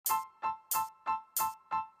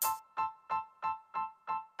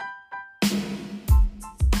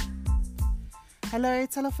Hello,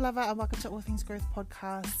 Teleflava, and welcome to All Things Growth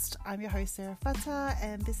Podcast. I'm your host, Sarah Fata,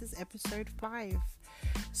 and this is episode 5.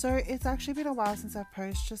 So it's actually been a while since I've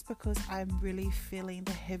posted just because I'm really feeling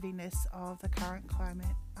the heaviness of the current climate.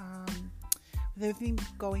 With everything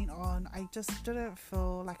going on, I just didn't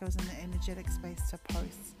feel like I was in the energetic space to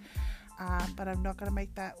post. But I'm not going to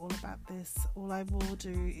make that all about this. All I will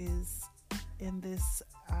do is in this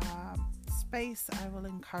space, I will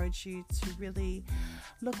encourage you to really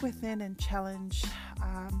look within and challenge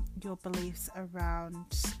your beliefs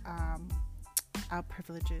around our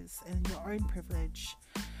privileges and your own privilege,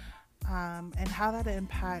 and how that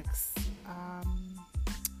impacts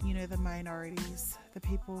the minorities, the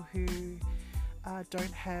people who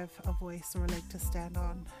don't have a voice or a leg to stand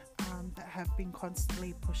on, that have been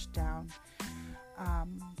constantly pushed down.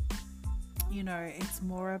 It's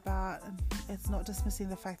more about, it's not dismissing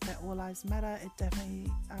the fact that all lives matter. It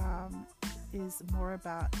definitely is more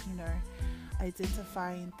about,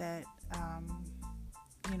 identifying that,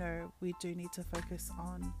 we do need to focus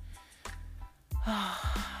on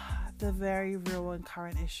the very real and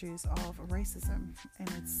current issues of racism.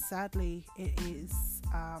 And sadly, it is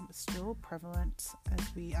still prevalent,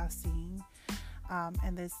 as we are seeing.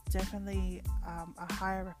 And there's definitely a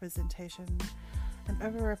higher representation, an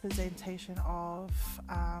overrepresentation of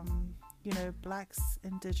blacks,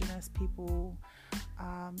 indigenous people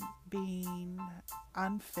being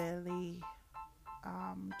unfairly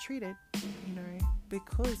treated,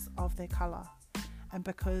 because of their color and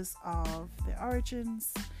because of their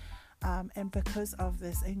origins, and because of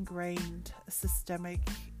this ingrained systemic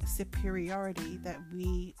superiority that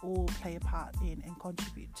we all play a part in and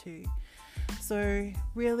contribute to. So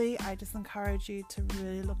really, I just encourage you to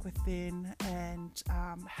really look within and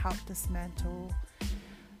help dismantle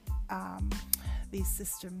these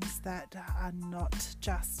systems that are not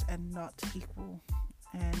just and not equal.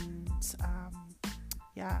 And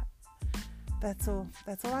that's all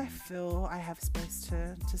I feel I have space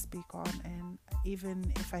to speak on. And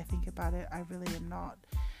even if I think about it, I really am not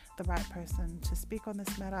the right person to speak on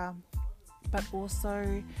this matter. But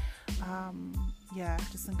also,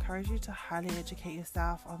 just encourage you to highly educate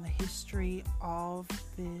yourself on the history of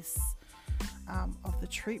this, of the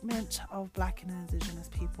treatment of Black and Indigenous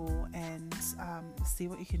people, and see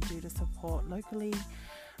what you can do to support locally,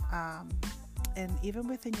 and even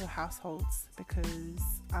within your households, because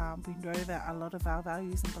we know that a lot of our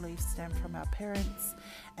values and beliefs stem from our parents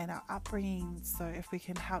and our upbringing. So if we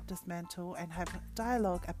can help dismantle and have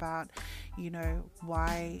dialogue about,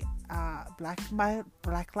 why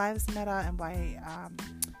Black Lives Matter, and why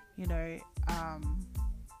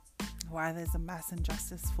there's a mass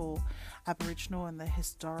injustice for Aboriginal and the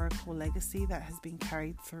historical legacy that has been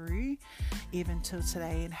carried through even till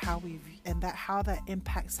today, and how that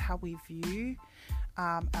impacts how we view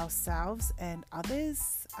ourselves and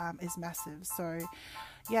others, is massive. So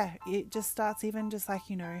it just starts even just like,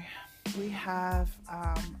 we have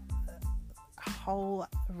a whole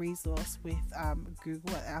resource with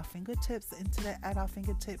Google at our fingertips, the internet at our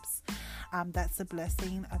fingertips. That's a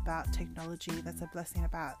blessing about technology. That's a blessing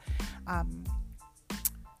about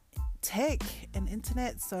tech and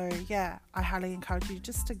internet. So I highly encourage you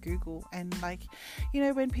just to Google. And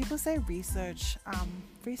when people say research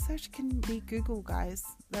can be Google, guys.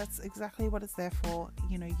 That's exactly what it's there for.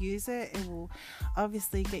 Use it. It will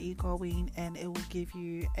obviously get you going, and it will give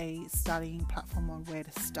you a starting platform on where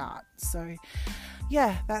to start. So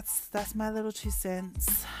that's my little 2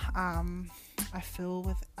 cents. I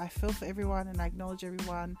feel for everyone, and I acknowledge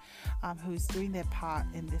everyone who's doing their part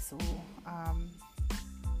in this all.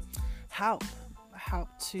 Help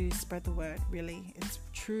to spread the word. Really, it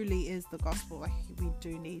truly is the gospel. We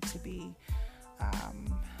do need to be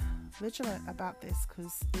vigilant about this,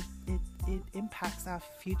 because it impacts our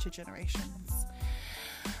future generations.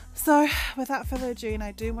 So without further ado, and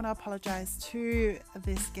I do want to apologize to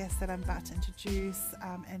this guest that I'm about to introduce,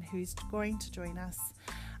 and who's going to join us.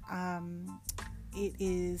 It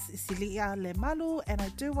is Sili'a Lemalu, and I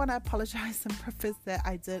do want to apologize and preface that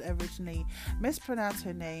I did originally mispronounce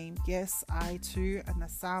her name. Yes, I too, and a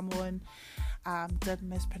Samoan, did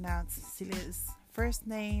mispronounce Silia''s first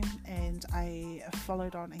name, and I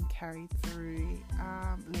followed on and carried through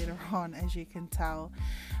later on, as you can tell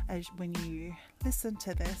when you listen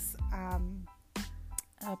to this.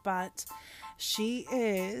 But she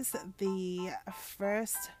is the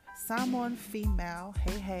first Samoan female,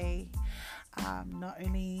 not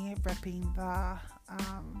only repping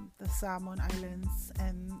the Samoan Islands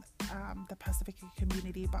and the Pacific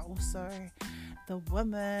community, but also the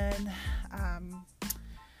women.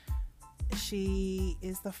 she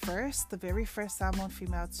is the very first Samoan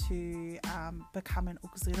female to become an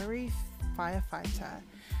auxiliary firefighter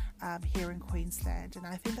here in Queensland, and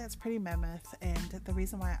I think that's pretty mammoth. And the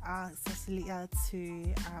reason why I asked Sili'a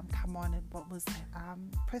to come on, and what was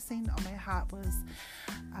pressing on my heart was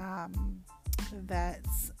that,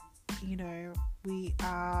 you know, we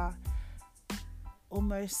are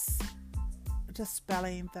almost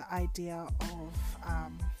dispelling the idea of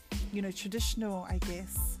you know, traditional, I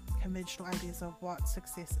guess, conventional ideas of what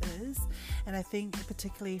success is. And I think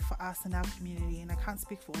particularly for us in our community, and I can't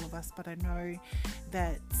speak for all of us, but I know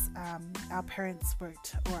that our parents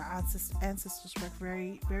worked, or our ancestors worked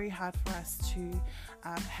very, very hard for us to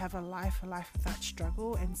have a life without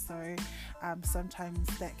struggle. And so sometimes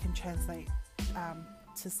that can translate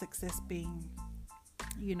to success being,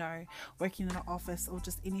 you know, working in an office or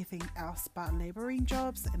just anything else but labouring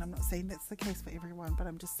jobs. And I'm not saying that's the case for everyone, but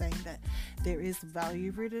I'm just saying that there is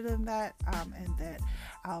value rooted in that, and that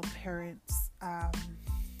our parents are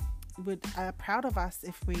proud of us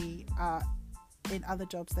if we are in other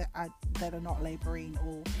jobs that are not labouring,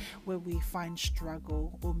 or where we find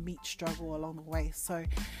struggle or meet struggle along the way. So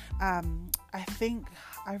I think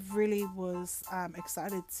I really was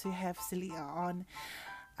excited to have Sili'a on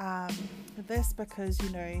this, because, you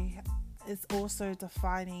know, it's also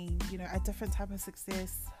defining, you know, a different type of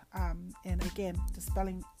success, and again,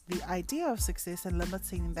 dispelling the idea of success and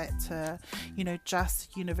limiting that to, you know,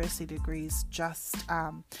 just university degrees, just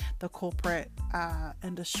the corporate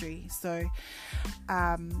industry. So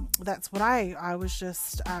that's what I was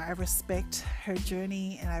just I respect her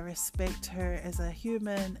journey, and I respect her as a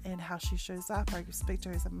human and how she shows up. I respect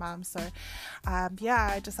her as a mum. So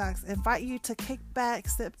I just invite you to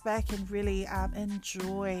sit back and really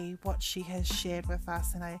enjoy what she has shared with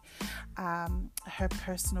us, and her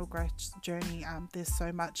personal growth journey. There's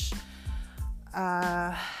so much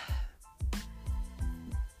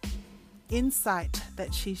insight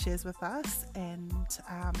that she shares with us, and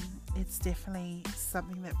it's definitely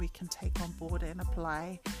something that we can take on board and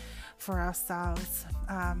apply for ourselves.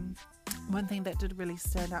 One thing that did really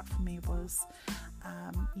stand out for me was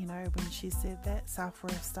you know, when she said that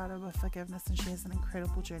self-worth started with forgiveness, and she has an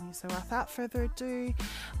incredible journey. So without further ado,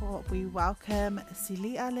 we welcome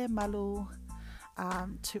Sili'a Lemalu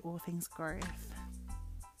to All Things Growth.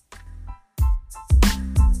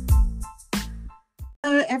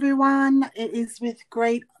 Hello everyone, it is with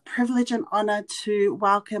great privilege and honor to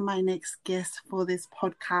welcome my next guest for this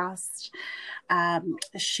podcast.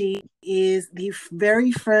 She is the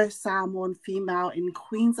very first Samoan female in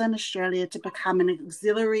Queensland, Australia to become an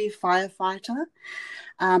auxiliary firefighter.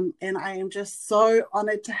 And I am just so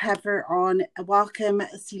honored to have her on. Welcome,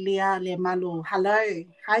 Sili'a Lemalu. Hello.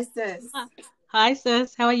 Hi, sis. Hi,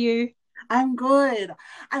 sis. How are you? I'm good.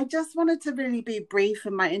 I just wanted to really be brief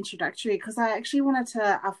in my introductory, because I actually wanted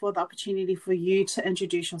to afford the opportunity for you to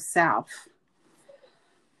introduce yourself.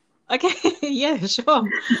 Okay, yeah, sure.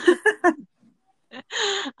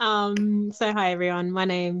 So hi everyone, my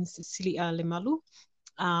name's Sili'a Lemalu.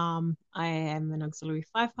 I am an auxiliary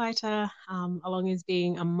firefighter, along as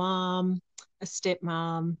being a mom, a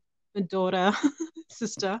stepmom, a daughter,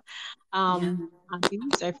 sister, auntie,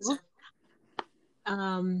 so forth.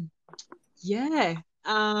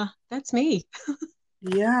 That's me.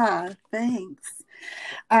 Yeah, thanks.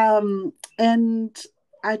 And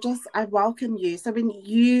I welcome you. So when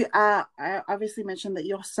you I obviously mentioned that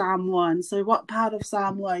you're Samoan. So what part of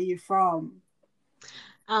Samoa are you from?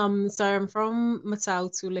 So I'm from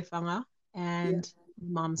Matautu Lefanga, and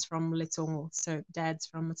mum's from Letongo. So dad's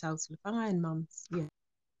from Matautu Lefanga, and mum's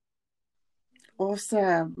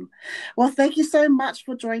Awesome. Well, thank you so much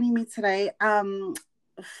for joining me today.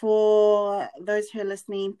 For those who are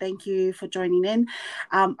listening, thank you for joining in.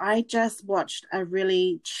 I just watched a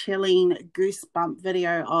really chilling goosebump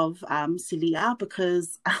video of Sili'a,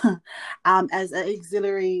 because as an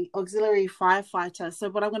auxiliary firefighter. So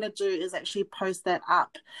what I'm going to do is actually post that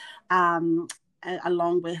up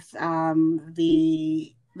along with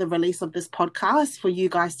the release of this podcast for you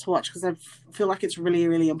guys to watch, because I feel like it's really,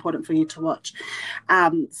 really important for you to watch.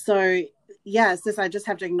 So yes, I just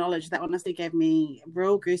have to acknowledge that honestly gave me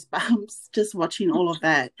real goosebumps just watching all of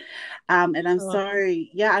that. And I'm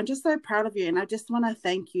I'm just so proud of you. And I just want to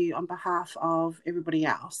thank you on behalf of everybody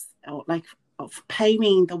else, of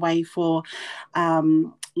paving the way for,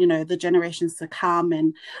 the generations to come.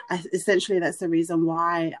 And essentially that's the reason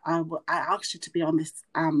why I asked you to be on this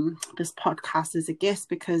podcast as a guest,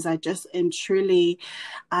 because I just am truly,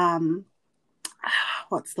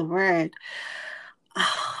 what's the word?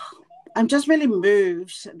 I'm just really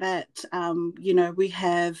moved that, we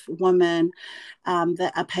have women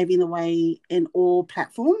that are paving the way in all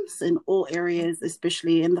platforms, in all areas,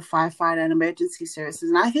 especially in the firefighter and emergency services.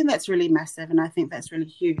 And I think that's really massive, and I think that's really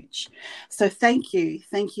huge. So thank you.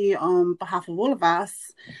 Thank you on behalf of all of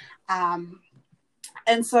us.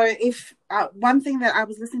 And so if one thing that I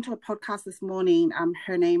was listening to a podcast this morning,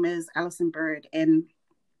 her name is Alison Bird, and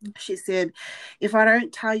she said, if I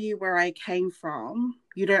don't tell you where I came from,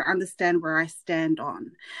 you don't understand where I stand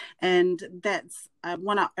on. And that's, I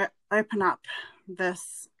want to open up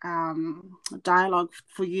this dialogue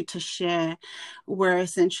for you to share, where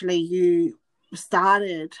essentially you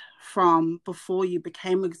started from before you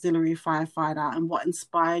became auxiliary firefighter and what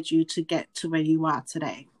inspired you to get to where you are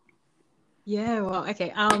today. Yeah, well,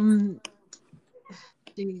 okay.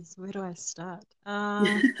 Geez, where do I start?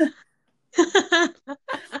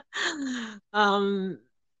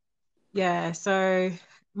 Yeah, so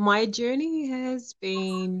my journey has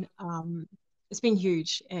been it's been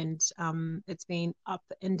huge, and it's been up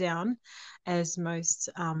and down as most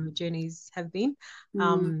journeys have been.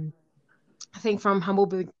 Mm. I think from humble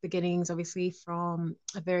beginnings, obviously from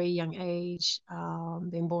a very young age,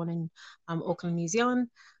 being born in Auckland, New Zealand,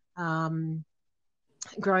 um,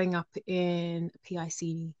 growing up in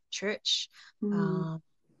PIC church, Mm.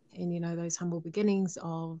 and those humble beginnings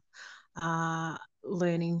of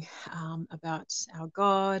learning about our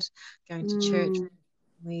God, going to church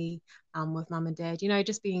Mm. with mum and dad,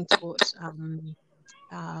 just being taught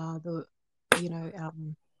the you know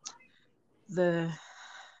the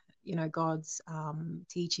God's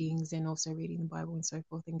teachings, and also reading the Bible and so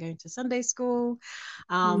forth, and going to Sunday school.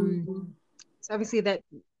 Mm. So obviously that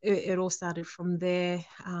it all started from there,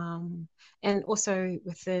 and also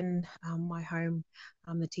within my home,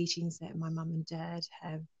 the teachings that my mum and dad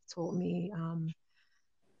have taught me,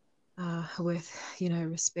 with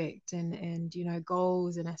respect and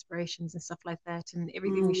goals and aspirations and stuff like that, and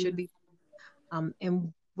everything we should Mm. be,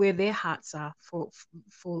 and where their hearts are for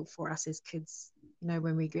us as kids,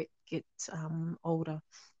 when we get older,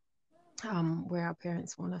 where our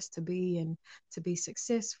parents want us to be, and to be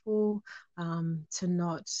successful, to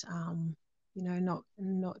not,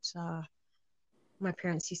 not. My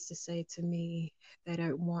parents used to say to me, they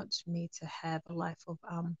don't want me to have a life of,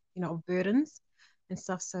 of burdens and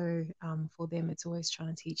stuff. So for them, it's always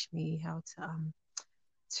trying to teach me how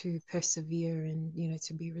to persevere, and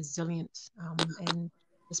to be resilient, and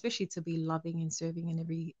especially to be loving and serving in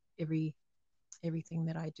everything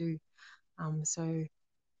that I do. So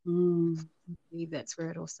Mm. that's where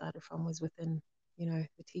it all started from, was within the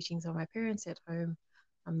teachings of my parents at home,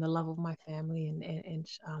 the love of my family, and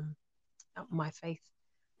my faith,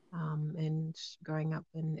 and growing up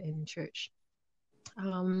in church.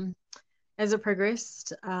 As it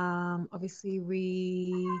progressed, obviously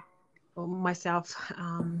myself,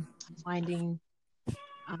 finding,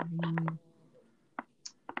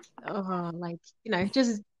 like,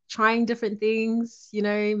 just trying different things,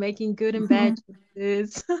 making good and bad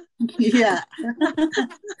choices, Yeah.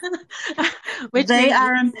 which They means,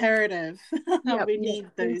 are imperative. yeah, We yeah, need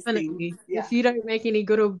those things. definitely. Yeah. If you don't make any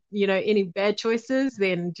good or any bad choices,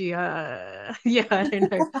 then yeah, I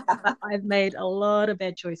don't know. But I've made a lot of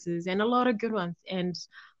bad choices and a lot of good ones, and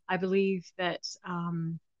I believe that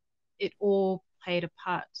it all played a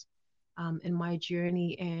part in my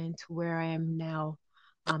journey and to where I am now,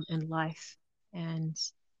 in life. And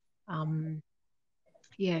um,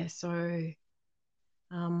 yeah, so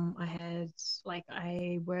I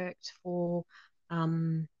worked for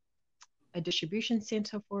um, a distribution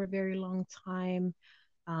center for a very long time.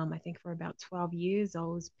 I think for about 12 years, I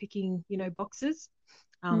was picking, boxes,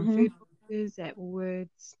 Mm-hmm. food boxes at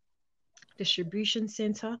Woolworths distribution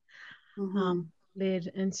center. Mm-hmm. Led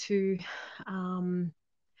into,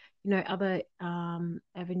 other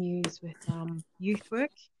avenues with youth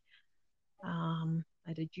work.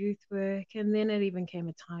 I did youth work, and then it even came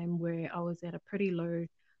a time where I was at a pretty low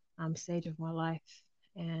stage of my life,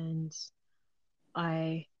 and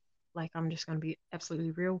I, I'm just going to be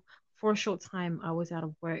absolutely real. For a short time, I was out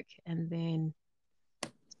of work, and then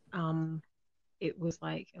um, it was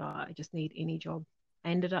like, I just need any job. I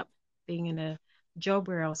ended up being in a job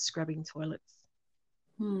where I was scrubbing toilets,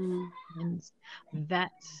 Mm. and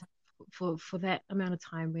that for that amount of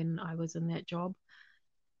time when I was in that job,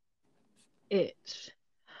 it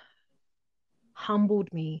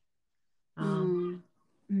humbled me, um,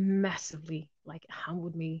 Mm. massively. Like, it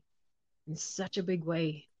humbled me in such a big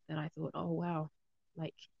way that I thought, oh wow,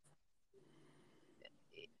 like,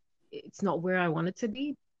 it's not where I wanted to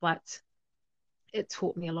be, but it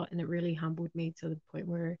taught me a lot, and it really humbled me to the point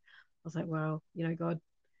where I was like, wow, God,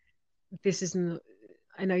 this isn't.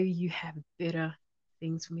 I know you have better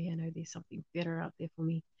things for me. I know there's something better out there for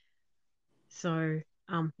me. So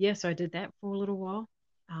yeah, so I did that for a little while.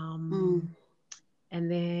 Mm. And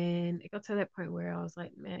then it got to that point where I was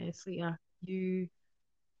like, man, Slia, you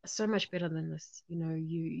are so much better than this.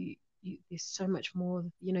 There's so much more.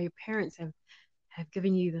 Your parents have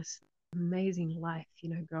given you this amazing life,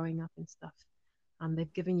 growing up and stuff.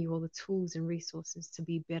 They've given you all the tools and resources to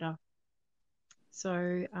be better.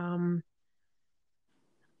 So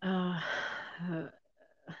uh,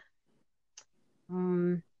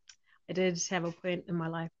 um, I did have a point in my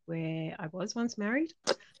life where I was once married.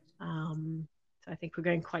 So I think we're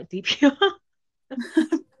going quite deep here.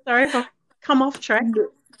 Sorry if I've come off track,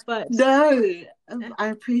 but No, I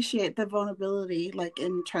appreciate the vulnerability, like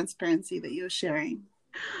in transparency that you're sharing.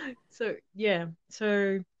 so yeah.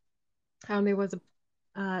 So there was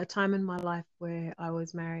a time in my life where I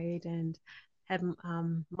was married and had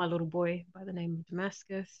my little boy by the name of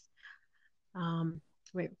Damascus. Um,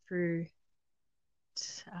 went through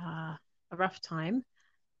a rough time,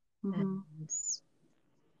 Mm-hmm. and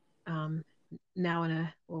um, now in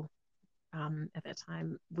a well, at that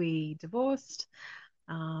time we divorced.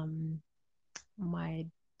 Um, my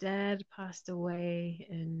dad passed away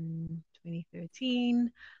in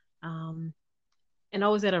 2013. Um, and I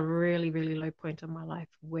was at a really, really low point in my life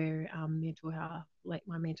where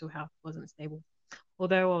my mental health wasn't stable.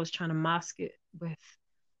 Although I was trying to mask it with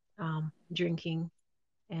drinking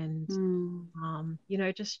and, Mm.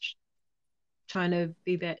 just trying to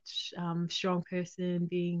be that strong person,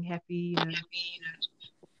 being happy,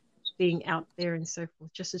 being out there and so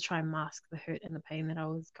forth, just to try and mask the hurt and the pain that I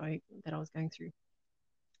was going through.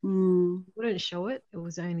 Mm. I wouldn't show it. It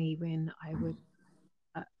was only when I would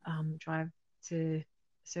drive to a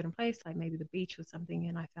certain place, like maybe the beach or something,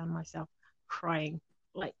 and I found myself crying,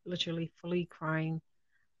 like literally fully crying,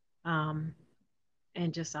 um,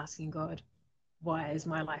 and just asking God, why is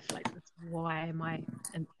my life like this? Why am I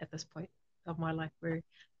at this point of my life where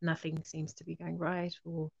nothing seems to be going right?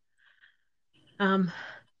 Or, um,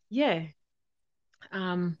 yeah.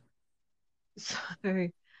 Um, so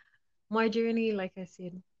my journey, like I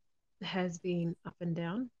said, has been up and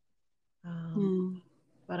down. Um, Mm.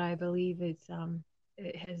 but I believe it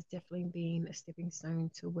has definitely been a stepping stone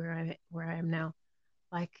to where I am now.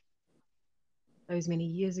 Like those many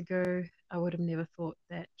years ago, I would have never thought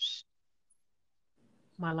that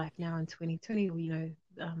my life now in 2020,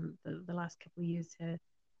 the last couple of years had,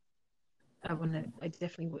 I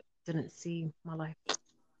definitely didn't see my life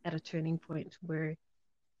at a turning point where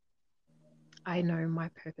I know my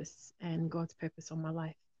purpose and God's purpose on my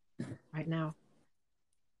life right now.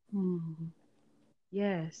 Mm.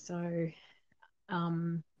 Yeah,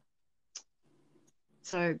 um,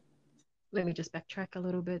 so let me just backtrack a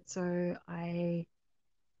little bit. So I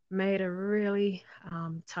made a really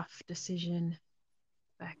tough decision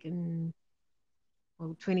back in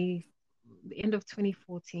well 20 the end of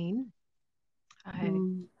 2014. I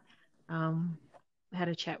Mm. um, had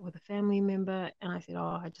a chat with a family member and I said,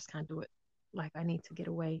 oh, I just can't do it. Like I need to get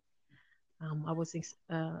away. I was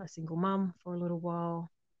a single mom for a little while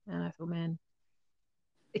and I thought, man,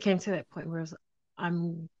 it came to that point where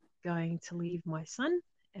I'm going to leave my son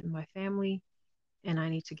and my family and I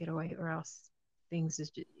need to get away or else things is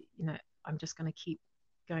just, I'm just going to keep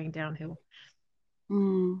going downhill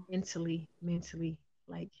Mm. mentally,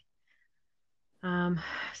 like um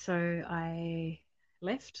so I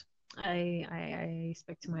left. I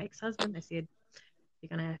spoke to my ex-husband. I said, you're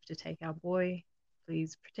gonna have to take our boy,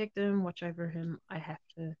 please protect him, watch over him. I have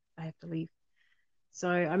to leave. So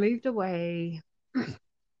I moved away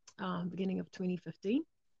beginning of 2015,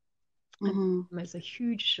 and Mm-hmm. it was a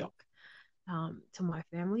huge shock to my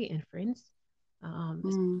family and friends. Mm.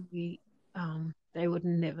 Especially, they would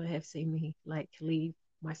never have seen me like leave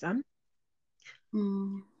my son.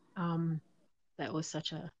 Mm. Um, that was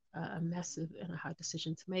such a massive and a hard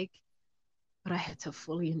decision to make, but I had to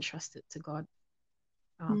fully entrust it to God,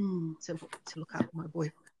 um, Mm. to look after my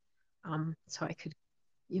boy, so I could,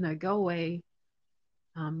 go away,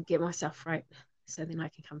 get myself right, so then I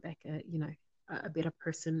can come back a better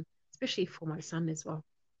person, especially for my son as well.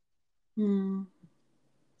 Mm.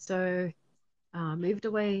 So moved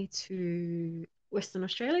away to Western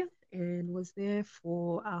Australia and was there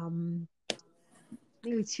for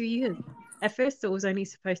nearly 2 years. At first, it was only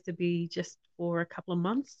supposed to be just for a couple of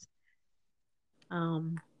months,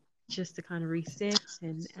 um, just to kind of reset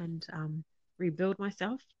and rebuild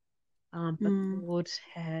myself. But the Mm. Lord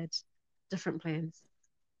had different plans,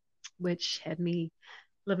 which had me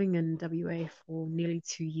living in WA for nearly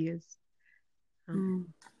 2 years. Um,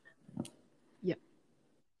 Mm. yeah.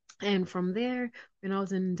 And from there, when I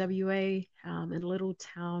was in WA, in a little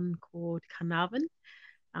town called Carnarvon,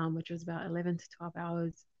 which was about 11 to 12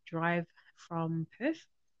 hours drive from Perth,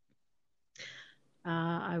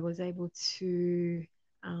 I was able to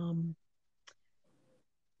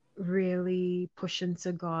really push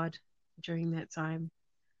into God during that time.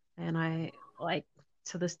 And I, like,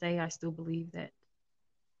 to this day, I still believe that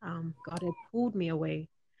God had pulled me away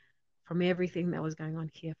from everything that was going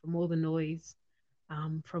on here, from all the noise,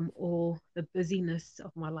 from all the busyness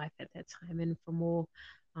of my life at that time, and from all,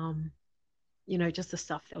 just the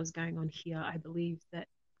stuff that was going on here. I believe that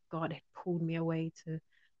God had pulled me away to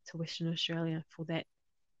Western Australia for that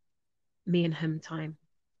me and Him time,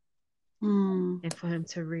 and for Him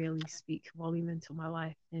to really speak volume into my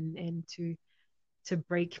life, and to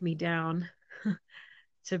break me down,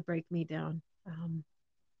 to break me down,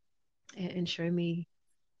 and show me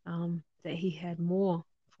that He had more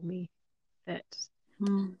for me, that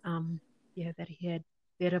that He had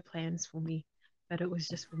better plans for me, but it was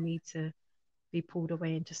just for me to be pulled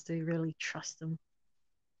away and just to really trust Him,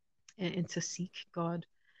 and to seek God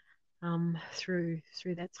through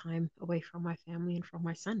that time away from my family and from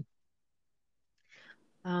my son.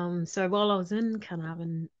 So while I was in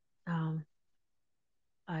Carnarvon,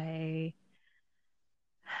 I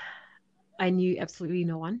knew absolutely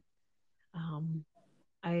no one.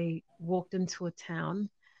 I walked into a town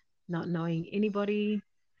not knowing anybody,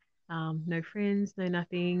 no friends, no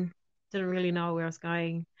nothing. Didn't really know where I was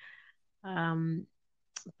going.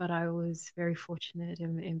 But I was very fortunate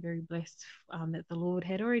and very blessed that the Lord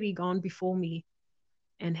had already gone before me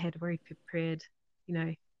and had already prepared,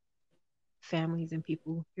 families and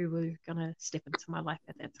people who were going to step into my life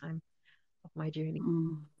at that time of my journey.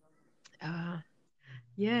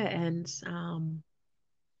 And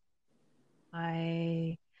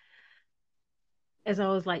as I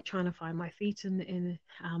was like trying to find my feet in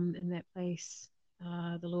that place,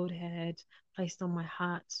 the Lord had placed on my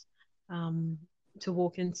heart to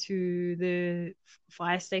walk into the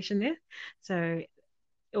fire station there. So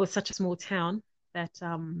it was such a small town that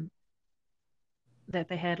that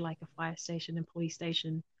they had like a fire station and police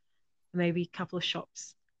station, maybe a couple of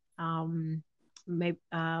shops, maybe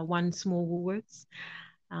one small Woolworths,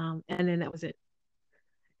 and then that was it.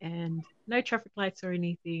 And no traffic lights or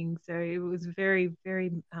anything. So it was very,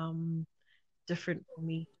 very different for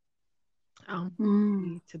me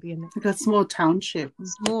to be in that. Like a small township.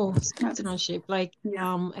 Small township. Like,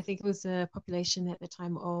 I think it was a population at the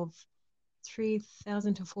time of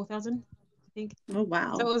 3,000 to 4,000, I think. Oh,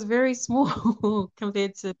 wow. So it was very small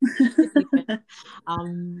compared to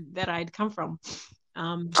that I'd come from.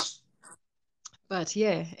 But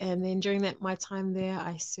yeah, and then during my time there,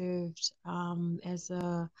 I served as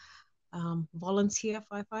a volunteer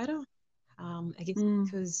firefighter. I guess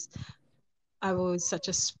because I was such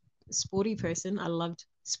a sporty person, I loved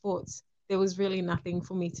sports. There was really nothing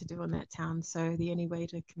for me to do in that town, so the only way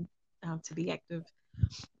to be active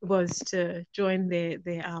was to join their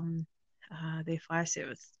fire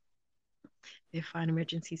service, their fire and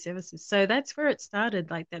emergency services. So that's where it started.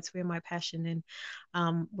 Like, that's where my passion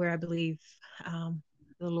and where I believe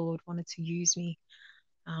the Lord wanted to use me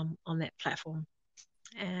on that platform.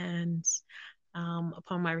 And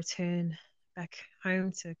upon my return back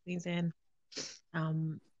home to Queensland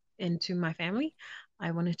and to my family,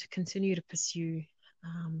 I wanted to continue to pursue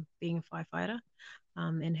being a firefighter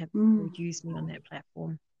and have the Lord use me on that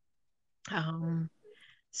platform.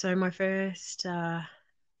 So my first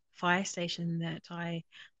fire station that I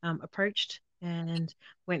approached and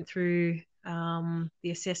went through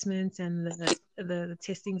the assessments and the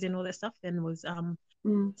testings and all that stuff, and was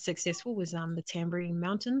successful, was the Tamborine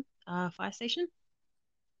Mountain fire station.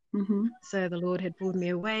 So the Lord had pulled me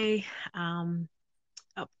away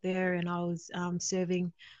up there, and I was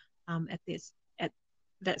serving at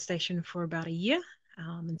that station for about a year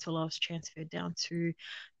until I was transferred down to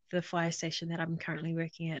the fire station that I'm currently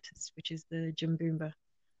working at, which is the Jimboomba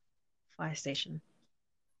fire station.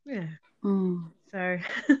 Yeah. So yeah.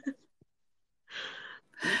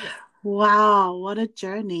 Wow, what a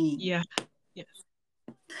journey. Yeah. Yes.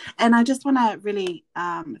 And I just want to really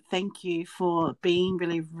thank you for being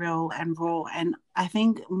really real and raw. And I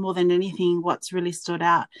think more than anything, what's really stood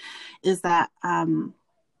out is that,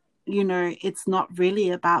 it's not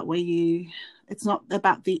really about it's not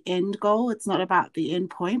about the end goal. It's not about the end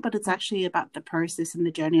point, but it's actually about the process and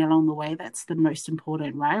the journey along the way. That's the most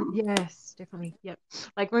important, right? Yes, definitely. Yep.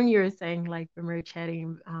 Like when you were saying, like when we were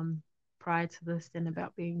chatting prior to this and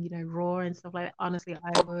about being, raw and stuff like that, honestly,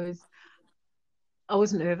 I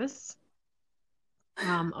was nervous.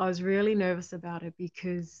 I was really nervous about it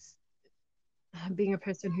because being a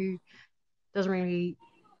person who doesn't really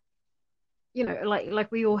you know,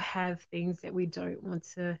 like we all have things that we don't want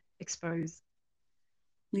to expose.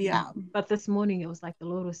 Yeah. But this morning it was like the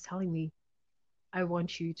Lord was telling me, I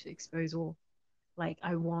want you to expose all. Like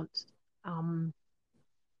um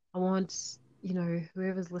I want, you know,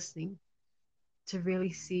 whoever's listening to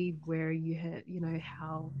really see where you had, you know,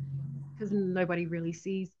 how, because nobody really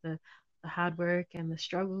sees the hard work and the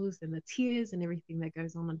struggles and the tears and everything that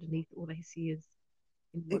goes on underneath. All they see is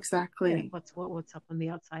Exactly. what's up on the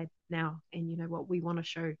outside now, and you know what we want to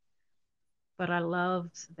show. But I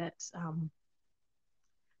loved that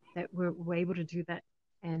that we're able to do that,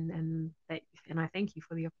 and I thank you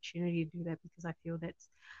for the opportunity to do that, because I feel that's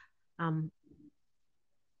um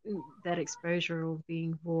that exposure of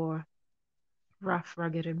being raw, rough,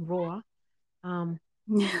 rugged, and raw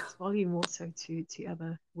Yeah. speaks volume also to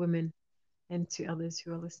other women and to others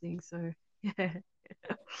who are listening. So yeah,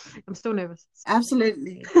 I'm still nervous.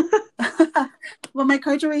 Absolutely. Well, my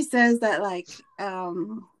coach always says that, like,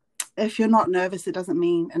 if you're not nervous, it doesn't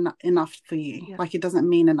mean enough for you. Yeah. Like, it doesn't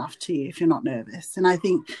mean enough to you if you're not nervous. And I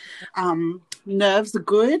think nerves are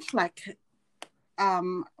good. Like,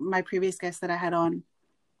 my previous guest that I had on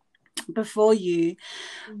before you,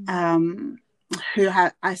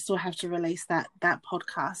 I still have to release that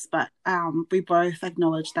podcast, but we both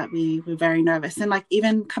acknowledged that we were very nervous. And like,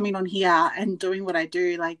 even coming on here and doing what I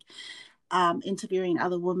do, like interviewing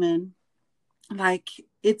other women, like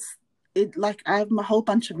like I have a whole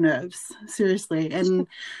bunch of nerves, seriously. And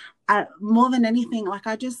more than anything, like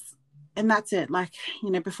and that's it. Like,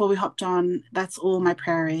 you know, before we hopped on, that's all my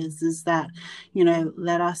prayer is that, you know,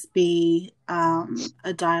 let us be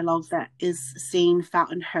a dialogue that is seen,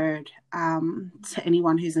 felt, and heard to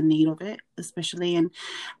anyone who's in need of it, especially.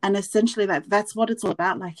 And essentially, like, that's what it's all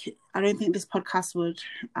about. Like, I don't think this podcast would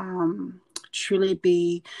truly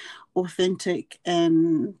be authentic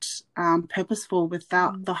and purposeful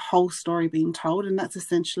without the whole story being told. And that's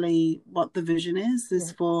essentially what the vision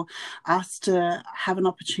is for us to have an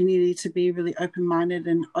opportunity to be really open-minded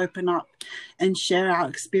and open up and share our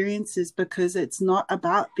experiences, because it's not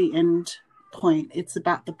about the end point, it's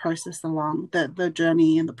about the process along the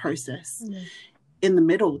journey and the process in the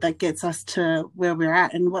middle that gets us to where we're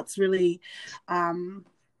at. And what's really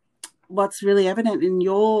evident in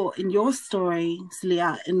your story,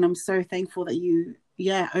 Sili'a, and I'm so thankful that you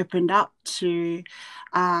opened up to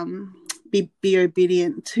be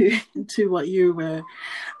obedient to what you were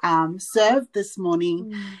served this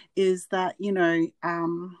morning, is that, you know,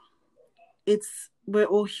 we're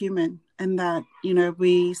all human, and that, you know,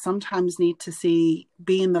 we sometimes need to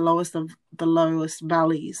be in the lowest of the lowest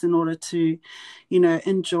valleys in order to, you know,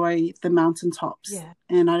 enjoy the mountaintops.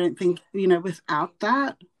 And I don't think, you know, without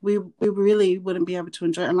that, we really wouldn't be able to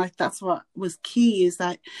enjoy it. And like, that's what was key, is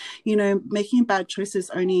that, you know, making bad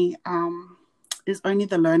choices is only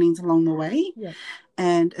the learnings along the way.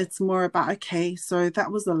 And it's more about, okay, so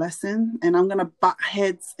that was the lesson, and I'm going to butt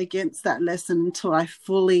heads against that lesson until I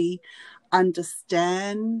fully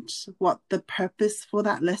understand what the purpose for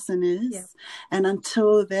that lesson is. And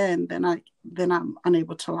until then I'm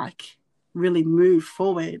unable to like really move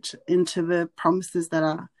forward into the promises that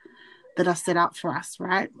are set out for us,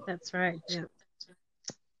 right? That's right.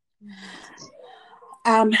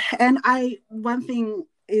 And one thing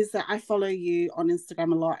is that I follow you on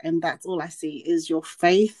Instagram a lot, and that's all I see is your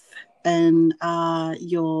faith and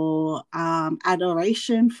your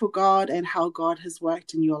adoration for God and how God has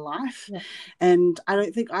worked in your life. And I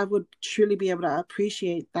don't think I would truly be able to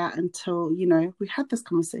appreciate that until, you know, we had this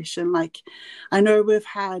conversation. Like, I know we've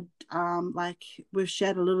had like, we've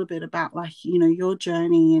shared a little bit about, like, you know, your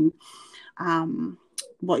journey and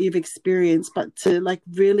what you've experienced, but to like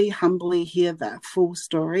really humbly hear that full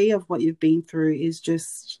story of what you've been through is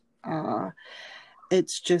just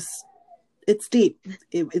it's deep,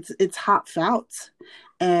 it's heartfelt,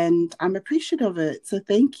 and I'm appreciative of it, so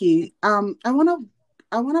thank you. I want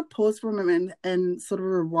to pause for a moment and sort of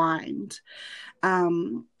rewind.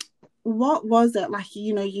 What was it like?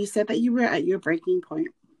 You know, you said that you were at your breaking point,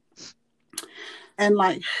 and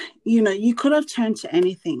like, you know, you could have turned to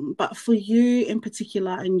anything, but for you in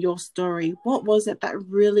particular, in your story, what was it that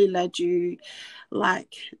really led you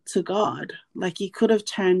like to God? Like, you could have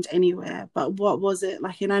turned anywhere, but what was it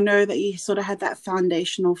like? And I know that you sort of had that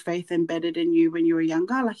foundational faith embedded in you when you were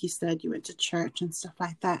younger, like you said, you went to church and stuff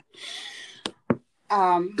like that.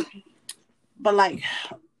 But like,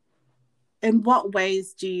 in what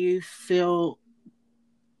ways do you feel,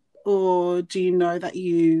 or do you know that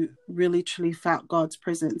you really truly felt God's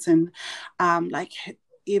presence, and like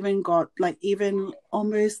even God, like even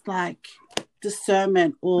almost like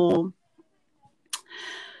discernment, or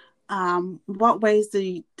what ways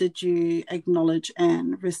did you acknowledge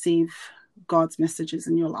and receive God's messages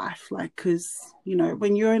in your life. Like, because, you know,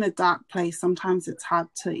 when you're in a dark place, sometimes it's hard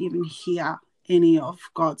to even hear any of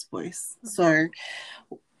God's voice. So,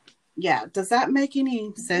 yeah, does that make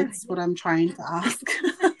any sense, what I'm trying to ask?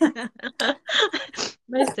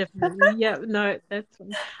 Most definitely. Yeah, no, that's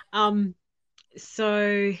fine.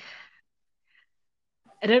 So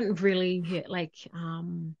I didn't really hit like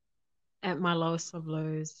at my lowest of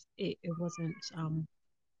lows, it wasn't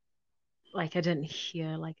like I didn't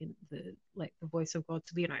hear the voice of God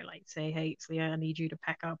to, you know, like say, hey, Sili'a, I need you to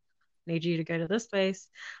pack up, I need you to go to this place,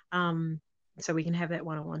 so we can have that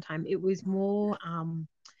one-on-one time. It was more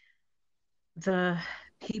the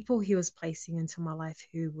people he was placing into my life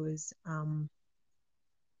who was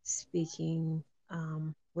speaking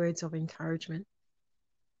words of encouragement,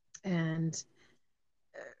 and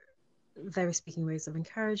they were speaking words of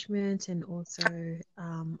encouragement, and also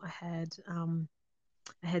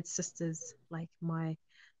I had sisters, like my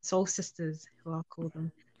soul sisters, who I'll call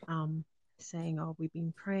them, saying, "Oh, we've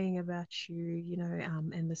been praying about you, you know,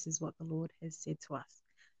 and this is what the Lord has said to us,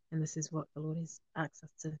 and this is what the Lord has asked us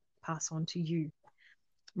to pass on to you."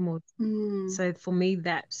 More. So for me,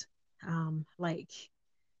 that, like,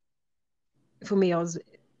 for me, I was,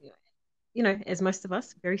 you know, as most of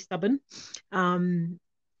us, very stubborn. I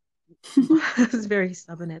was very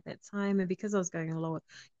stubborn at that time, and because I was going a lot,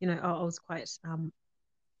 you know, I was quite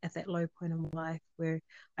at that low point in my life where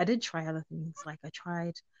I did try other things. Like I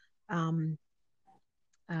tried um,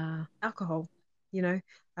 alcohol, you know,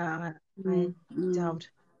 I delved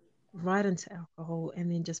right into alcohol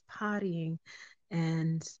and then just partying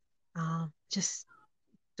and just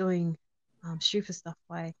doing stupid stuff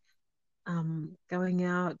by going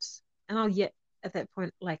out. And I'll yet at that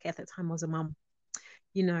point, like at that time, I was a mum,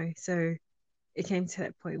 you know, so it came to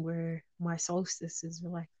that point where my soul sisters were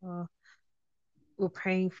like, "Oh, we're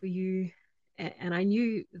praying for you." And I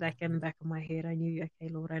knew, like in the back of my head, I knew, okay,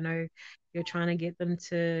 Lord, I know you're trying to get them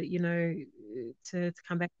to, you know, to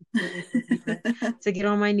come back to church, or, you know, to get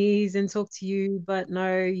on my knees and talk to you. But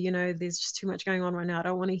no, you know, there's just too much going on right now. I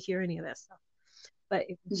don't want to hear any of that stuff. But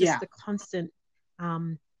it was just Yeah. the constant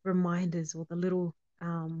reminders, or the little,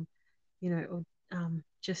 you know, or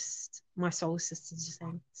just my soul sisters just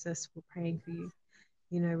saying, "Sis, we're praying for you.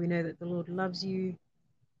 You know, we know that the Lord loves you.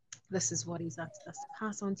 This is what he's asked us to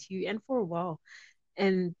pass on to you." And for a while,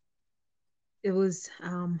 and it was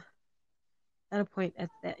at a point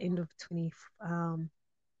at the end of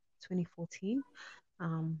 2014,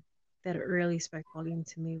 that it really spoke volume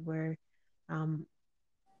to me, where um,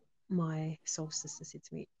 my soul sister said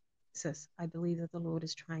to me, "Sis, I believe that the Lord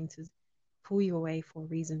is trying to pull you away for a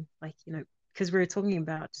reason." Like, you know, because we were talking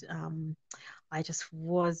about I just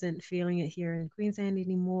wasn't feeling it here in Queensland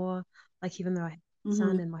anymore. Like, even though I had a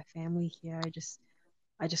son and my family here,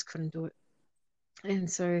 I just couldn't do it. And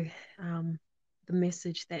so the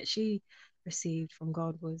message that she received from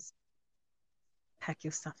God was, "Pack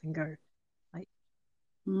your stuff and go." Like,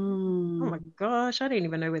 oh my gosh, I don't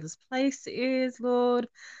even know where this place is, Lord.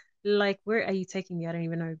 Like, where are you taking me? I don't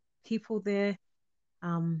even know people there.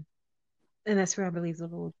 Um, and that's where I believe the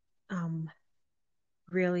Lord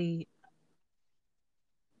really,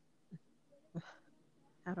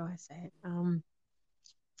 how do I say it?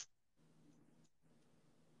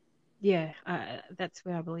 Yeah, that's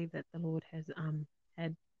where I believe that the Lord has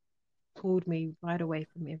had pulled me right away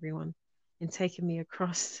from everyone and taken me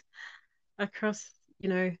across, you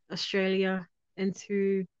know, Australia,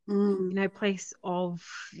 into, you know, place of,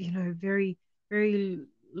 you know, very, very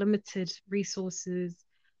limited resources.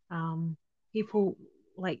 Um, People,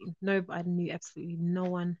 like, no, I knew absolutely no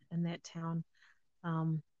one in that town.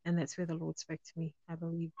 And that's where the Lord spoke to me. I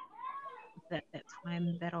believe that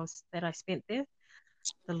time that I spent there,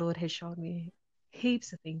 the Lord has shown me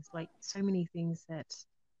heaps of things, like so many things that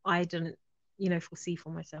I didn't, you know, foresee for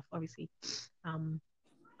myself. Obviously,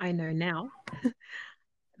 I know now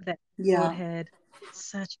that the Lord Yeah. had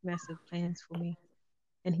such massive plans for me,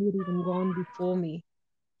 and He had even gone before me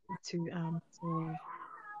to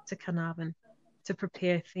Carnarvon to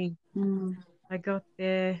prepare things. I got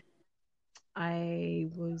there, I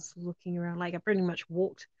was looking around, like I pretty much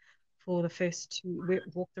walked for the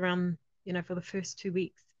walked around, you know, for the first 2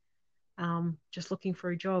 weeks, just looking for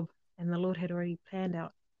a job. And the Lord had already planned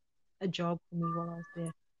out a job for me while I was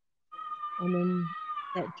there. And then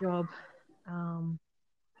that job um,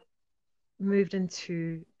 moved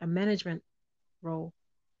into a management role.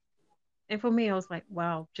 And for me, I was like,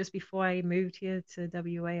 wow, just before I moved here to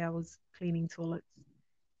WA, I was cleaning toilets.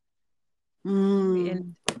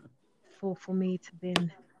 And for me to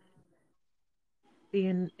then be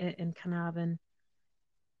in Carnarvon,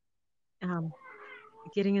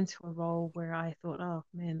 getting into a role where I thought, oh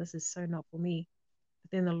man, this is so not for me.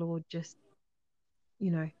 But then the Lord just,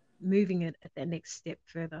 moving it at that next step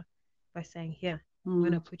further by saying, here, I'm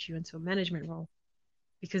going to put you into a management role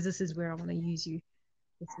because this is where I want to use you.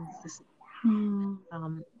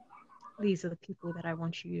 These are the people that I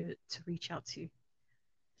want you to reach out to.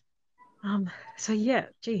 So yeah,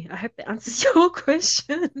 I hope that answers your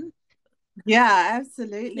question. Yeah,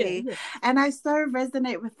 absolutely. Yeah. And I so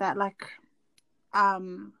resonate with that. Like,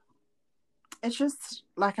 it's just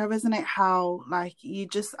like I resonate how like you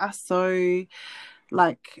just are so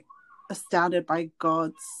like astounded by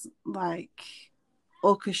God's like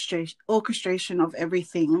orchestration of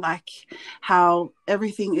everything, like how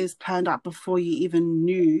everything is planned out before you even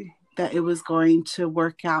knew that it was going to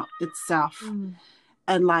work out itself.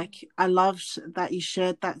 And like I loved that you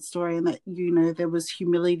shared that story, and that there was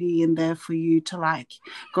humility in there for you to like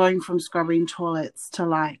going from scrubbing toilets to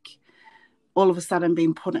like all of a sudden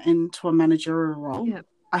being put into a managerial role. Yeah.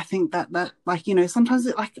 I think that like sometimes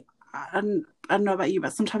it like I don't know about you,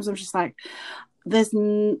 but sometimes I'm just like there's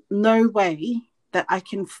no way that I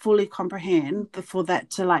can fully comprehend for that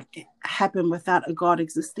to like happen without a God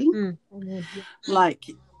existing. Like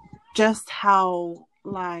just how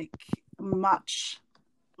like much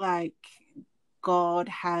like God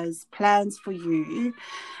has plans for you,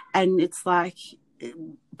 and it's like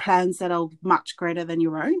plans that are much greater than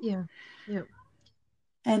your own. Yeah.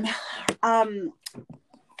 And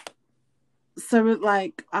so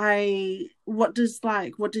like what does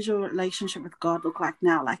your relationship with God look like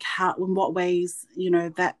now? Like how, in what ways,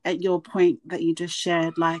 that at your point that you just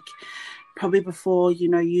shared, like probably before,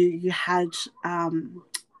 you had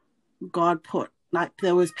God put, like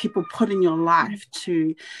there was people put in your life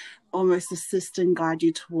to almost assist and guide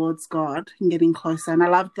you towards God and getting closer. And I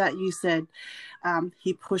loved that you said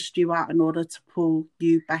he pushed you out in order to pull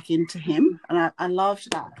you back into him. And I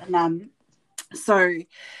loved that. And so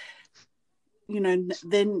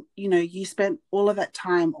then you spent all of that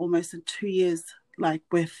time, almost in 2 years, like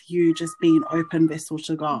with you just being open vessel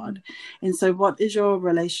to God. And so what is your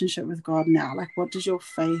relationship with God now? Like what does your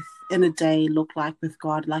faith in a day look like with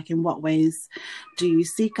God? Like in what ways do you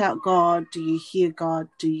seek out God? Do you hear God?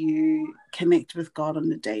 Do you connect with God on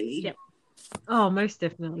the daily? Yep. Oh, most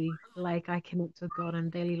definitely. Like I connect with God on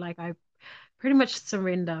daily. Like I pretty much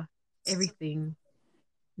surrender everything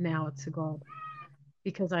now to God,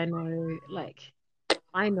 because I know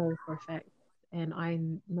for a fact, and I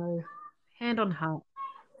know hand on heart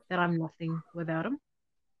that I'm nothing without him.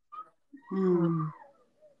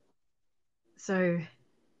 So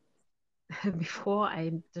before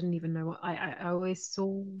I didn't even know what I always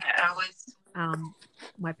saw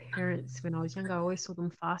my parents when I was younger. I always saw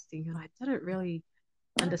them fasting, and I didn't really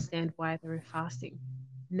understand why they were fasting.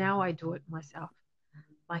 Now I do it myself.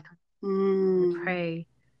 Like I pray,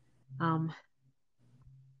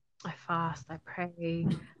 I fast, I pray,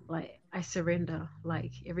 like I surrender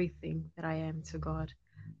like everything that I am to God.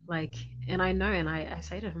 Like, and I know, and I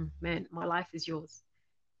say to him, man, my life is yours,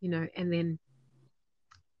 and then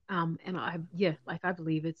and I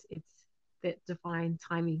believe it's that divine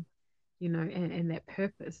timing, and that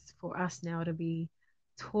purpose for us now to be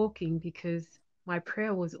talking, because my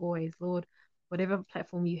prayer was always, Lord, whatever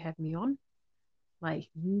platform you have me on, like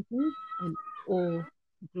use me, and all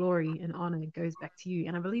glory and honor goes back to you.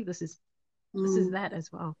 And I believe this is that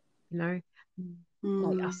as well, like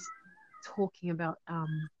us talking about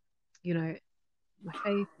my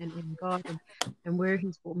faith and God, and where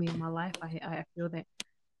he's brought me in my life. I feel that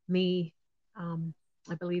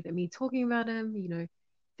I believe that me talking about him,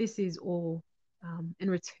 this is all in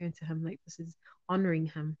return to him. Like this is honoring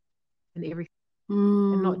him and everything,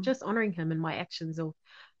 and not just honoring him in my actions or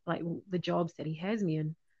like the jobs that he has me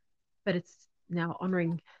in, but it's now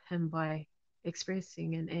honoring him by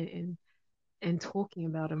expressing and talking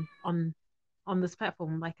about him on this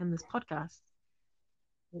platform, like in this podcast.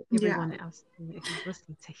 Everyone else who's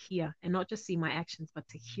listening to hear, and not just see my actions, but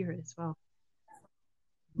to hear it as well.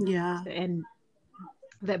 Yeah. And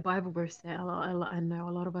that Bible verse that I know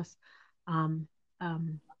a lot of us,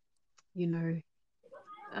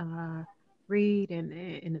 read, and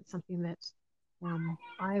it's something that it's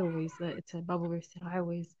a Bible verse that I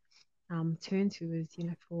always turn to, is,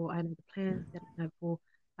 for I know the plans that I have for,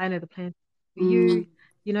 I know the plans for you,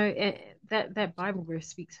 that Bible verse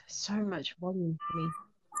speaks so much volume to me,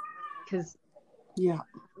 because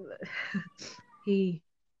he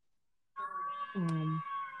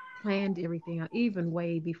planned everything out even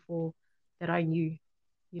way before that I knew,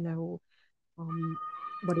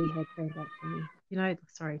 what he had planned out for me.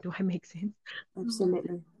 Sorry, do I make sense?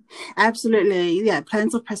 Absolutely. Yeah,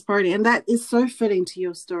 plans of prosperity. And that is so fitting to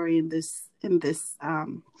your story in this in this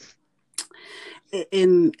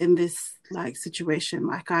in this like situation.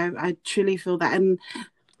 Like I truly feel that. And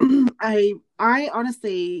I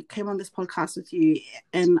honestly came on this podcast with you,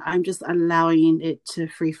 and I'm just allowing it to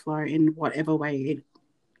free flow in whatever way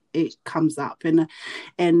it comes up. And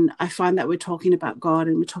I find that we're talking about God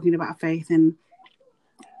and we're talking about faith, and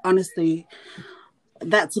honestly,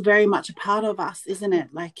 that's very much a part of us, isn't it?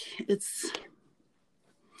 Like, it's,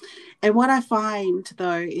 and what I find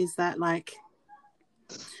though is that, like,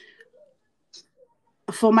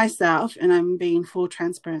 for myself, and I'm being full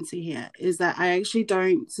transparency here, is that I actually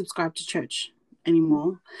don't subscribe to church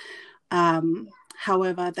anymore.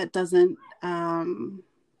 However, that doesn't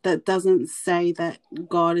say that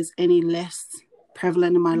God is any less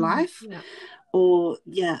prevalent in my life, or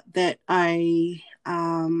that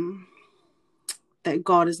that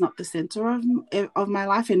God is not the center of my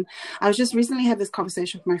life. And I was just recently had this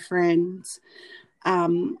conversation with my friends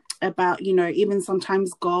about, you know, even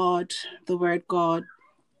sometimes God, the word God,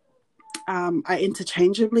 I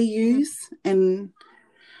interchangeably use, and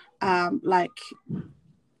like,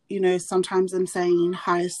 you know, sometimes I'm saying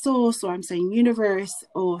higher source, or I'm saying universe,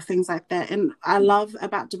 or things like that. And I love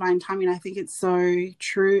about divine timing, I think it's so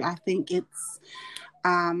true. I think it's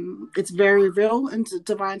very real into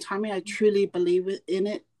divine timing. I truly believe in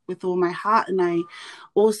it with all my heart. And I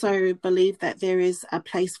also believe that there is a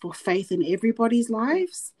place for faith in everybody's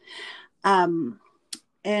lives.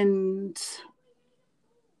 And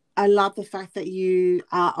I love the fact that you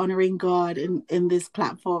are honoring God in this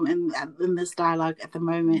platform and in this dialogue at the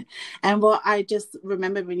moment. And what I just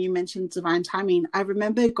remember when you mentioned divine timing, I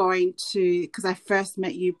remember going to, because I first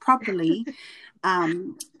met you properly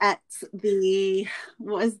at the,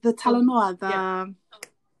 what is the Talanoa,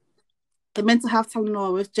 the mental health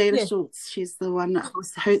Talanoa with Jada Schultz. She's the one that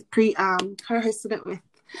was co-hosted it with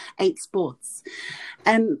 8 Sports.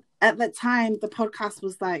 And at that time, the podcast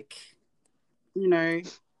was like, you know,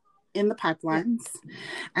 in the pipelines.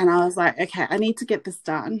 And I was like, okay, I need to get this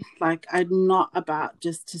done. Like, I'm not about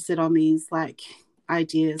just to sit on these like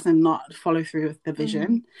ideas and not follow through with the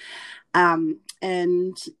vision.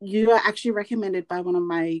 And you were actually recommended by one of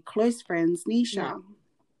my close friends, Nisha,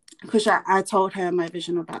 because I told her my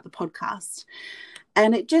vision about the podcast.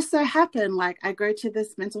 And it just so happened, like, I go to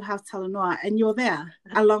this mental health Talanoa and you're there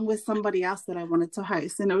along with somebody else that I wanted to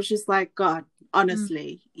host. And it was just like, God,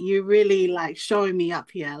 honestly, you really like showing me up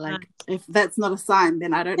here. Like, if that's not a sign,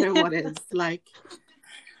 then I don't know what is. Like,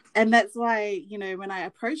 and that's why, you know, when I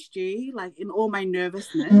approached you, like in all my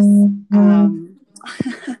nervousness,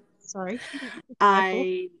 sorry,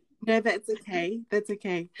 I know that's okay. That's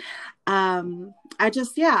okay. I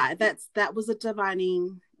just, that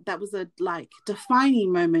was a like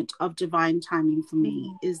defining moment of divine timing for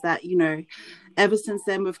me. Is that, you know, ever since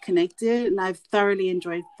then we've connected, and I've thoroughly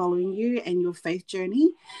enjoyed following you and your faith journey.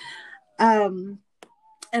 And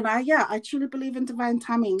I truly believe in divine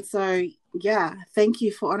timing. So thank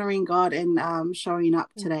you for honoring God and showing up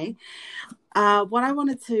today. What I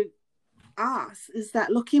wanted to ask is that,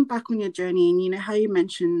 looking back on your journey, and you know how you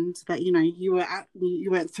mentioned that, you know, you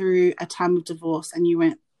went through a time of divorce, and you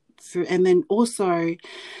went through, and then also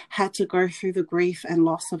had to go through the grief and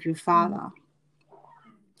loss of your father.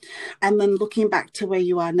 And then looking back to where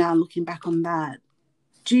you are now, looking back on that,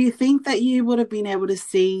 do you think that you would have been able to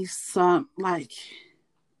see some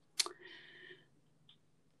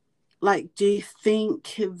do you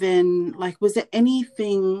think then, like, was there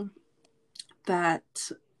anything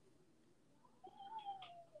that,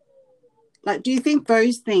 like, do you think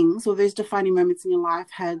those things or those defining moments in your life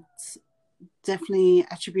had definitely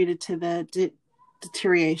attributed to the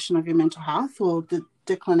deterioration of your mental health, or the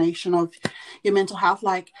declination of your mental health?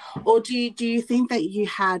 Like, or do you think that you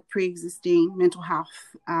had pre-existing mental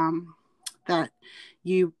health that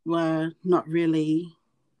you were not really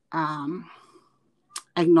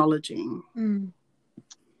acknowledging?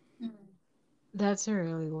 That's a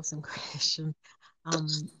really awesome question.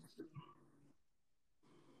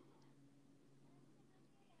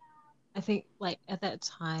 I think, like, at that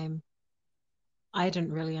time, I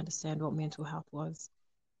didn't really understand what mental health was.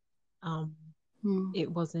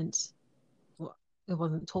 It wasn't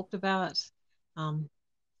talked about. And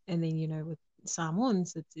then, you know, with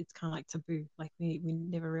Samoans, it's kind of like taboo. Like, we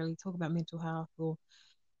never really talk about mental health, or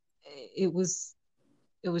it was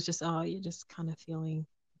just, oh, you're just kind of feeling,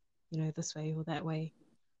 you know, this way or that way.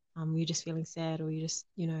 You're just feeling sad, or you just,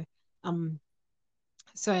 you know,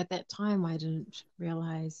 so at that time I didn't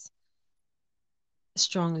realize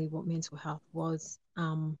strongly what mental health was.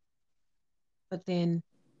 But then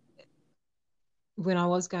when I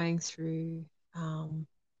was going through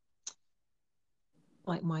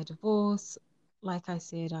like my divorce, like I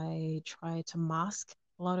said, I try to mask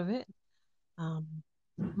a lot of it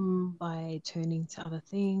by turning to other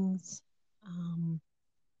things.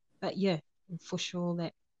 But yeah, for sure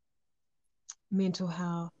that mental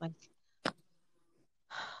health, like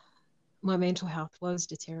my mental health was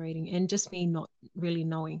deteriorating, and just me not really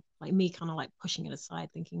knowing, like me kind of like pushing it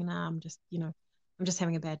aside, thinking, nah, I'm just, I'm just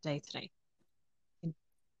having a bad day today.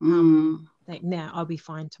 And, like now I'll be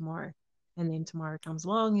fine tomorrow. And then tomorrow comes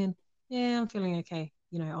along and yeah, I'm feeling okay.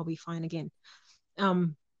 I'll be fine again.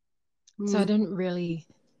 So I didn't really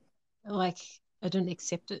like, I didn't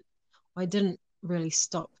accept it. I didn't really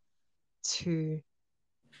stop to,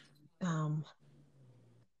 I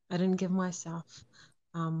didn't give myself,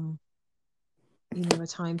 a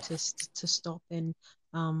time to stop and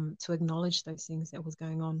to acknowledge those things that was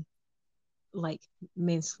going on, like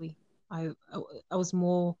mentally. I was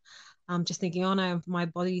more just thinking, oh no, my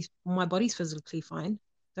body's physically fine.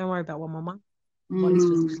 Don't worry about what my body's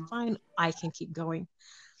physically fine. I can keep going.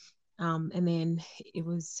 And then it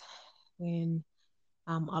was when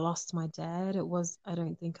I lost my dad. I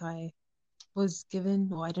don't think I was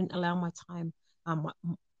given, or I didn't allow my time.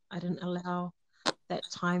 I didn't allow that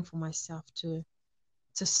time for myself to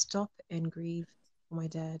stop and grieve for my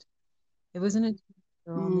dad. It wasn't until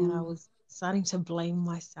later on that I was starting to blame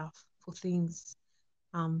myself for things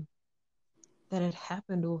that had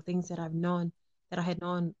happened, or things that I had known,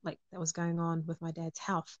 like that was going on with my dad's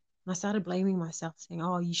health. And I started blaming myself, saying,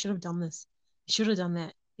 oh, you should have done this. You should have done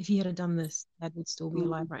that. If you had done this, Dad would still be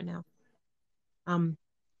alive right now.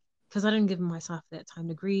 Because I didn't give myself that time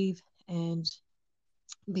to grieve. And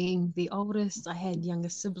being the oldest, I had younger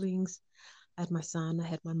siblings. I had my son, I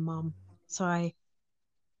had my mum. So I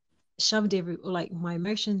shoved my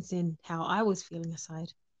emotions and how I was feeling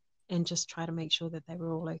aside, and just try to make sure that they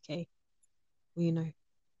were all okay.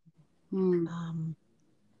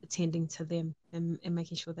 Attending to them and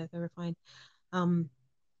making sure that they were fine.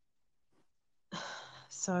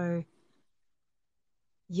 So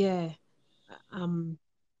yeah,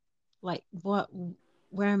 like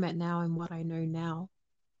where I'm at now and what I know now,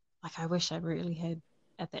 like I wish I really had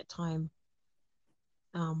at that time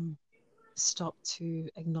stopped to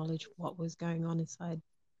acknowledge what was going on inside,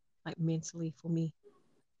 like mentally for me,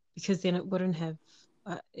 because then it wouldn't have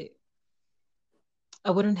I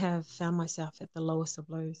wouldn't have found myself at the lowest of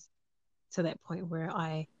lows, to that point where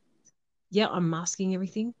I'm masking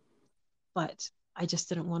everything, but I just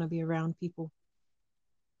didn't want to be around people.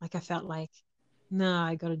 Like I felt like, nah,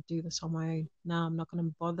 I got to do this on my own. Nah, I'm not going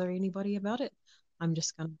to bother anybody about it. I'm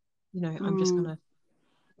just going to, I'm just going to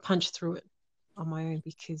punch through it on my own,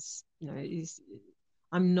 because,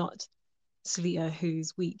 I'm not Sili'a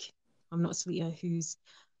who's weak. I'm not Sili'a who's,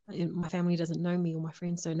 my family doesn't know me, or my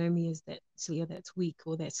friends don't know me as that Sili'a that's weak,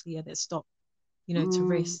 or that Sili'a that stopped, to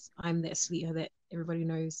rest. I'm that Sili'a that everybody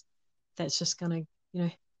knows, that's just going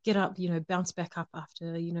to, get up, bounce back up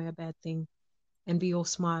after, a bad thing, and be all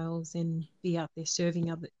smiles and be out there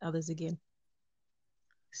serving others again.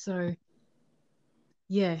 So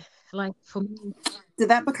yeah, like for me, did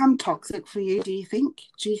that become toxic for you, do you think?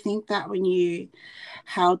 Do you think that when you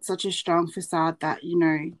held such a strong facade that,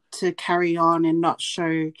 to carry on and not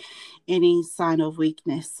show any sign of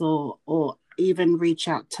weakness, or even reach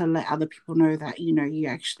out to let other people know that, you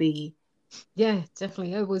actually... Yeah,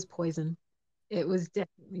 definitely. It was poison. It was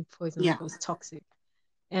definitely poison. Yeah. Like it was toxic.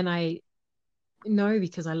 And I know,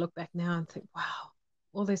 because I look back now and think, wow,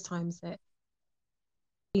 all those times that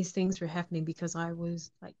these things were happening, because I was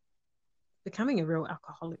like becoming a real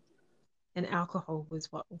alcoholic. And alcohol was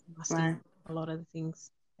what was masking a lot of the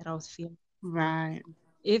things that I was feeling. Right.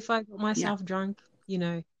 If I got myself drunk,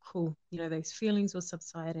 cool. Those feelings will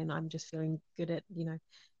subside and I'm just feeling good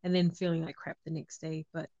and then feeling like crap the next day.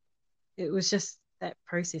 But it was just that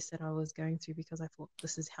process that I was going through, because I thought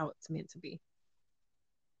this is how it's meant to be.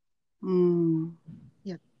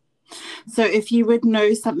 Yeah. So if you would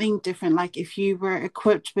know something different, like if you were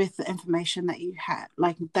equipped with the information that you had,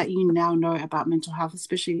 like that you now know about mental health,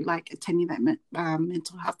 especially like attending that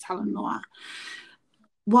mental health talanoa,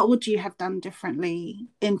 what would you have done differently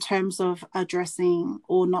in terms of addressing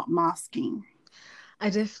or not masking?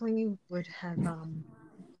 I definitely would have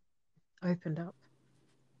opened up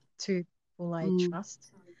to people I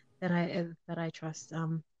trust, that I trust.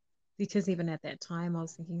 Because even at that time I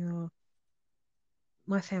was thinking, oh,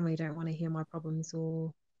 my family don't want to hear my problems,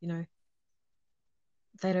 or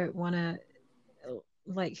they don't want to,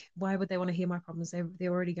 like, why would they want to hear my problems?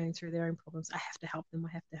 They're already going through their own problems. I have to help them.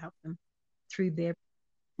 I have to help them through their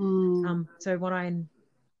so what I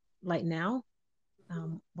like now,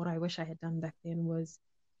 what I wish I had done back then was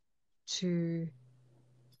to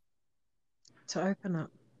open up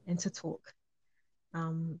and to talk.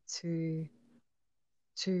 to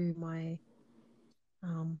to my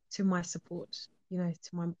to my support, to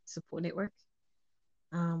my support network.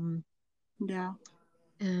 Yeah.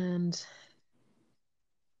 And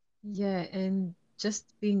yeah, and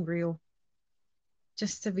just being real,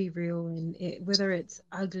 just to be real, and whether it's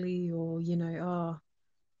ugly or, oh,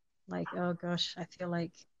 like, oh gosh, I feel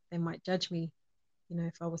like they might judge me,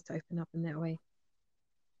 if I was to open up in that way.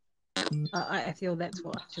 I feel that's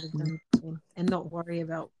what I should have done then, and not worry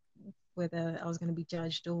about whether I was going to be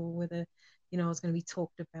judged, or whether, I was going to be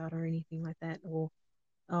talked about or anything like that, or,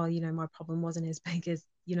 oh, my problem wasn't as big as,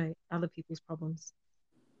 other people's problems.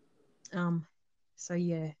 So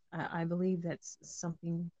yeah, I believe that's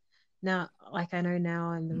something now, like I know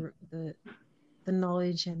now, and the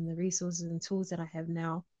knowledge and the resources and tools that I have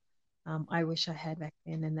now, I wish I had back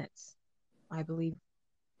then, and that's, I believe,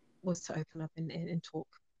 was to open up and talk,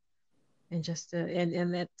 and just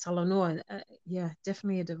and that talanoa, yeah,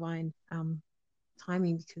 definitely a divine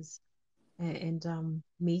timing, because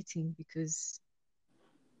meeting, because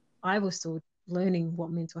I was still learning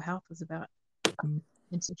what mental health was about,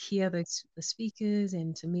 and to hear the speakers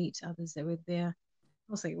and to meet others that were there,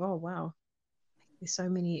 I was like, oh wow, there's so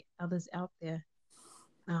many others out there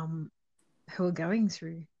who are going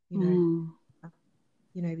through uh,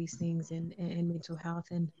 these things, and mental health,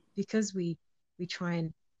 and because we try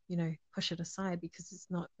and push it aside, because it's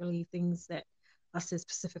not really things that us as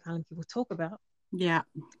Pacific Island people talk about. Yeah.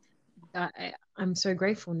 I'm so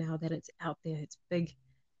grateful now that it's out there, it's big.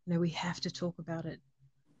 We have to talk about it.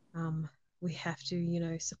 We have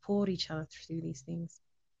to support each other through these things.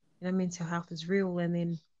 Mental health is real. And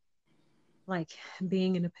then, like,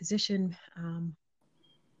 being in a position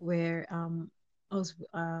where I was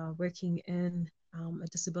working in a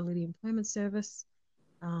disability employment service,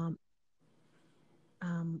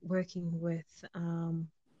 working with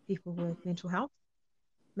people with mental health,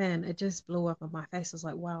 man, it just blew up in my face. I was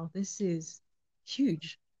like, wow, this is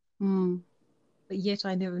huge. But yet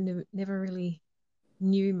I never really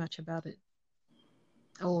knew much about it,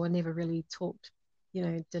 or never really talked,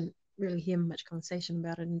 didn't really hear much conversation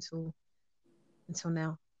about it until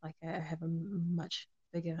now. Like, I have a much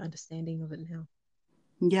bigger understanding of it now.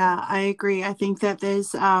 Yeah, I agree. I think that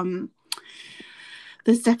there's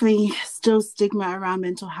definitely still stigma around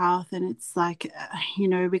mental health, and it's like,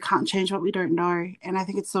 we can't change what we don't know. And I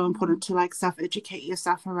think it's so important to like self-educate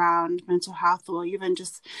yourself around mental health, or even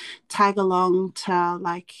just tag along to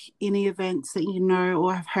like any events that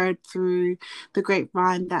or have heard through the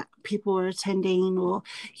grapevine that people are attending, or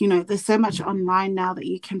there's so much online now that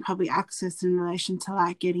you can probably access in relation to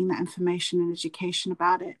like getting that information and education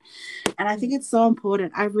about it. And I think it's so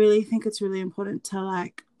important. I really think it's really important to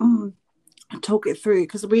like talk it through,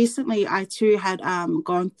 because recently I too had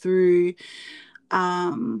gone through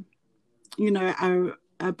a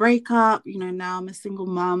breakup. Now I'm a single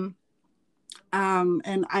mom,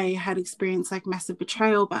 and I had experienced like massive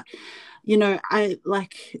betrayal, but I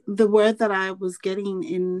like the word that I was getting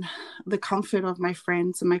in the comfort of my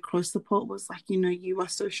friends and my close support was like, you are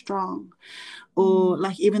so strong. Or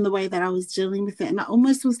like even the way that I was dealing with it, and I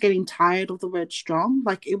almost was getting tired of the word strong.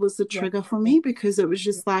 Like it was a trigger for me, because it was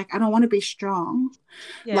just like, I don't want to be strong.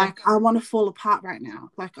 Like I want to fall apart right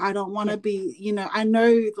now. Like I don't want to be, I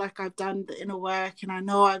know like I've done the inner work, and I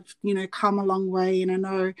know I've come a long way, and I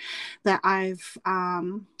know that I've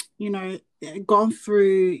gone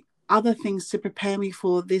through other things to prepare me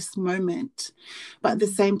for this moment, but at the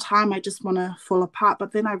same time I just want to fall apart.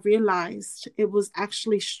 But then I realized it was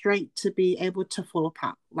actually strength to be able to fall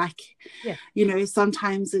apart. Like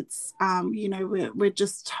sometimes it's we're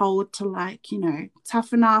just told to like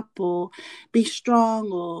toughen up or be strong,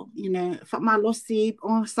 or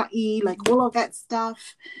like all of that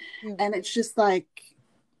stuff. And it's just like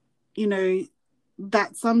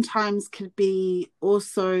that sometimes could be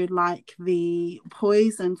also like the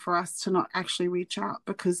poison for us to not actually reach out,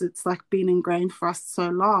 because it's like been ingrained for us so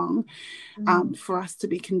long, for us to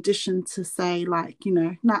be conditioned to say like,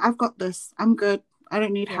 no, I've got this, I'm good, I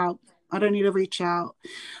don't need help, I don't need to reach out.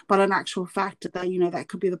 But in actual fact, that that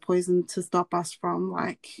could be the poison to stop us from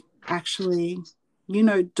like actually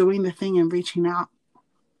doing the thing and reaching out.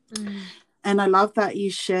 And I love that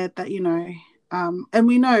you shared that and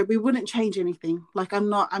we know we wouldn't change anything. Like I'm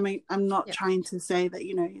not trying to say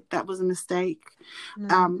that that was a mistake.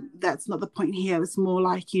 That's not the point here. It's more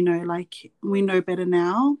like like we know better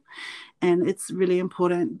now, and it's really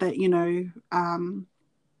important that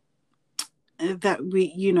that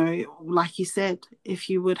we like you said, if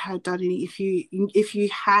you would have done any, if you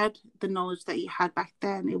had the knowledge that you had back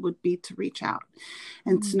then, it would be to reach out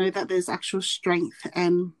and to know that there's actual strength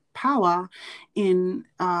and power in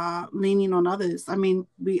leaning on others. I mean,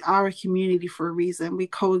 we are a community for a reason. We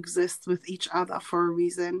coexist with each other for a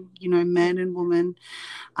reason, you know, men and women.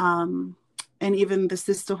 And even the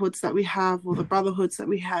sisterhoods that we have, or the brotherhoods that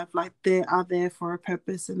we have, like, they are there for a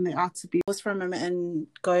purpose, and they are to be. Pause for a moment and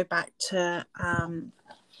go back to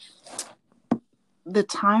the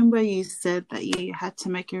time where you said that you had to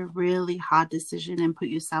make a really hard decision and put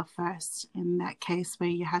yourself first. In that case, where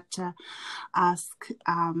you had to ask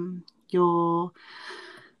your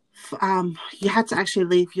you had to actually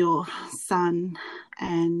leave your son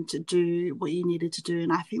and do what you needed to do.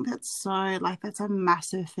 And I think that's so, like, that's a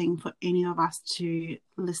massive thing for any of us to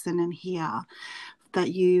listen and hear,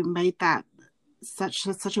 that you made that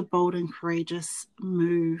such a bold and courageous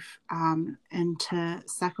move, and to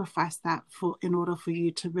sacrifice that for, in order for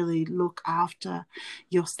you to really look after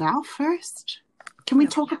yourself first. Can we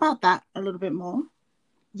talk about that a little bit more?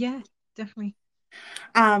 Yeah, definitely.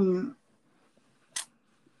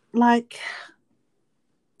 Like,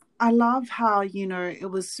 I love how, you know, it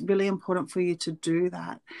was really important for you to do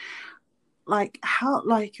that.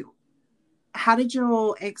 How did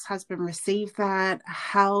your ex-husband receive that?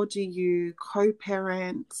 How do you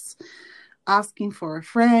co-parent? Asking for a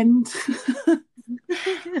friend?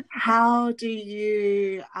 How do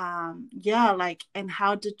you and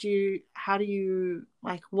how do you,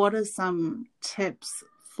 like, what are some tips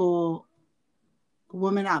for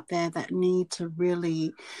women out there that need to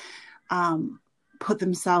really put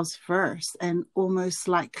themselves first and almost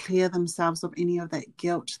like clear themselves of any of that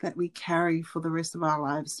guilt that we carry for the rest of our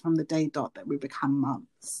lives from the day dot that we become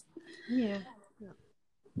moms? Yeah.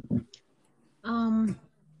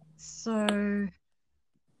 So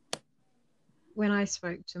when I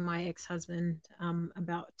spoke to my ex-husband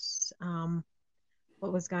about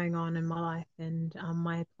what was going on in my life and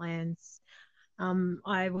my plans,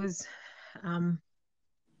 I was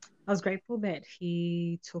grateful that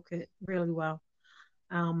he took it really well.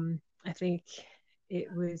 I think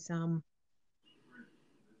it was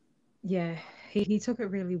he took it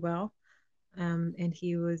really well, and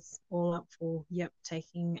he was all up for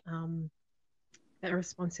taking that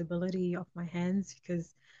responsibility off my hands,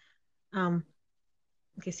 because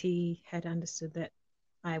he had understood that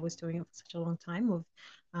I was doing it for such a long time of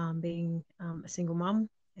being a single mom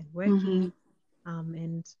and working,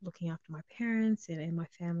 and looking after my parents and my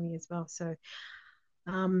family as well. So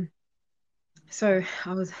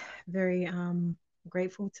I was very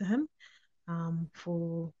grateful to him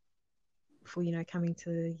for coming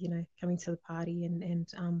to the party, and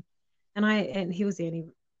he was the only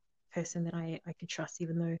person that I could trust,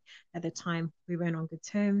 even though at the time we weren't on good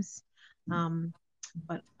terms.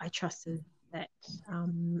 But I trusted that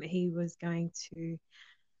he was going to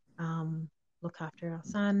look after our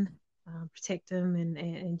son, protect him,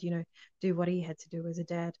 and do what he had to do as a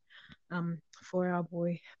dad for our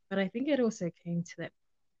boy. But I think it also came to that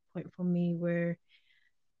point for me where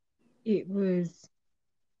it was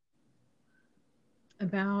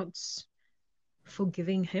about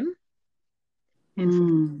forgiving him and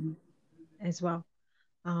forgiving as well.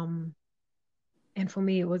 And for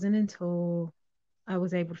me, it wasn't until I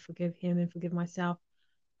was able to forgive him and forgive myself,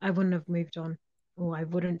 I wouldn't have moved on, or I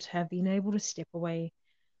wouldn't have been able to step away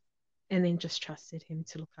and then just trusted him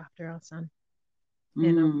to look after our son.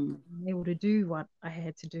 And I was able to do what I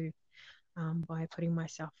had to do by putting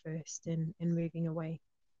myself first and moving away.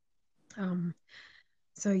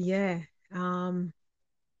 So yeah,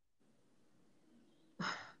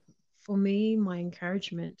 for me, my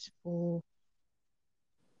encouragement for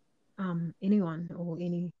anyone or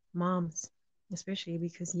any moms, especially,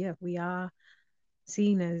 because we are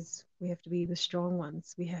seen as, we have to be the strong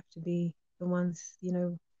ones. We have to be the ones,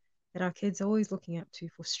 that our kids are always looking up to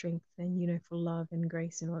for strength and, for love and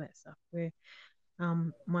grace and all that stuff. Where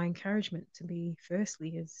my encouragement to be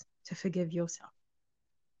firstly is to forgive yourself.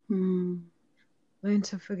 Learn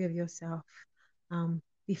to forgive yourself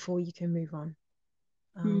before you can move on.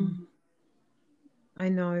 I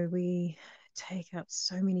know we take up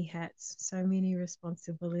so many hats, so many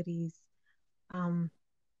responsibilities,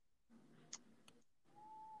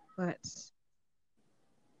 but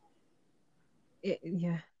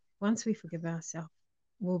once we forgive ourselves,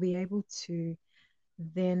 we'll be able to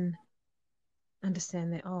then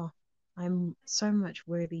understand that, I'm so much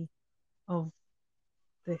worthy of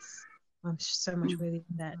this. I'm so much worthy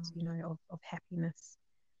of that, of happiness,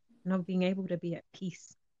 and of being able to be at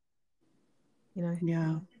peace.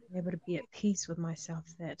 Able to be at peace with myself,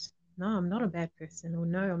 that no, I'm not a bad person, or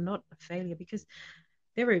no, I'm not a failure. Because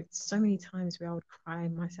there were so many times where I would cry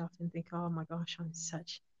myself and think, oh my gosh, I'm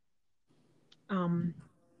such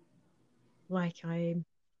like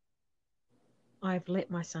I've let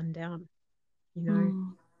my son down, you know,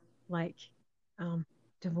 Mm. like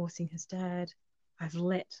divorcing his dad. I've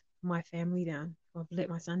let my family down. I've let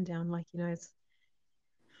my son down. Like, you know, it's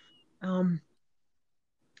um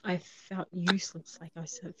I felt useless. Like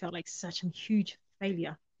felt like such a huge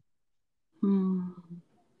failure. Mm.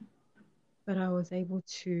 But I was able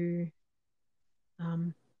to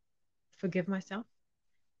um forgive myself,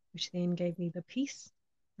 which then gave me the peace,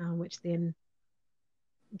 which then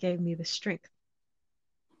gave me the strength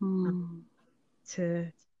uh, Mm.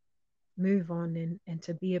 to move on and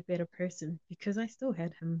to be a better person, because I still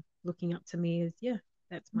had him looking up to me as, yeah,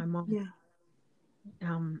 that's my mom. Yeah.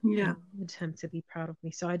 And Yeah. I wanted him to be proud of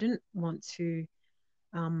me. So um,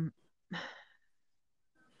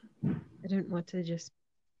 I didn't want to just,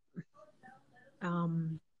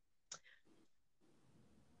 um,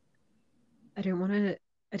 I didn't want to,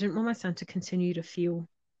 I didn't want my son to continue to feel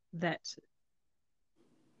that,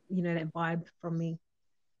 you know, that vibe from me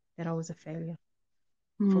that I was a failure.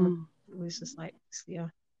 For me, Mm. it was just like, yeah,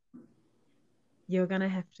 you're gonna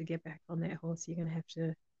have to get back on that horse. You're gonna have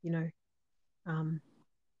to, you know, um,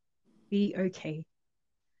 be okay.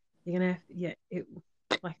 You're gonna have, yeah, it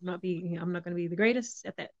like not be. I'm not gonna be the greatest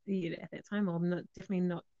at that time. Or I'm not definitely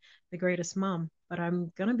not the greatest mom, but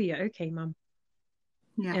I'm gonna be an okay mom,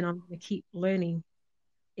 Yeah. and I'm gonna keep learning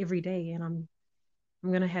every day, and I'm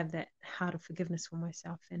gonna have that heart of forgiveness for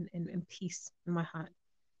myself and peace in my heart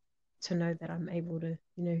to know that I'm able to,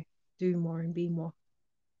 you know, do more and be more.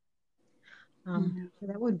 Yeah. So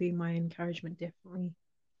that would be my encouragement, definitely,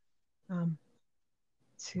 um,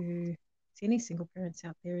 to any single parents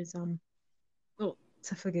out there is well,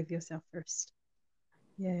 to forgive yourself first.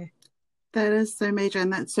 Yeah. That is so major,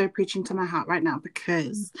 and that's so preaching to my heart right now, Mm.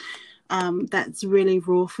 because that's really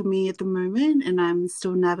raw for me at the moment, and I'm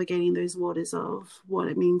still navigating those waters of what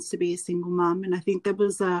it means to be a single mum. And I think that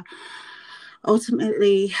was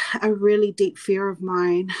ultimately a really deep fear of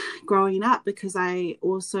mine growing up, because I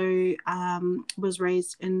also was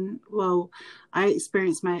raised in, well, I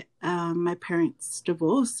experienced my parents'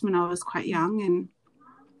 divorce when I was quite young, and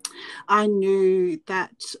I knew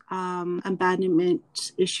that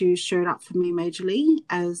abandonment issues showed up for me majorly,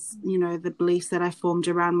 as you know, the beliefs that I formed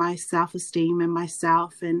around my self-esteem and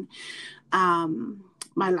myself, and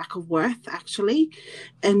my lack of worth, actually.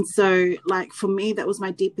 And so, like, for me, that was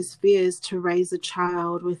my deepest fears, to raise a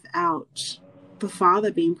child without the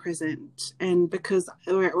father being present. And because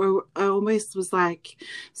I almost was like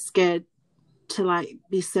scared to like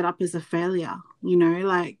be set up as a failure, you know,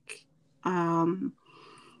 like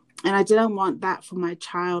and I didn't want that for my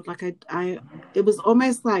child. Like it was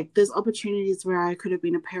almost like there's opportunities where I could have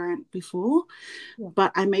been a parent before, Yeah.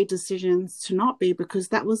 but I made decisions to not be, because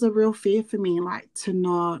that was a real fear for me, like to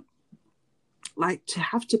not, like to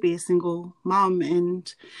have to be a single mom.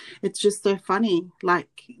 And it's just so funny,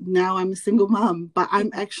 like now I'm a single mom, but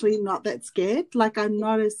I'm actually not that scared. Like I'm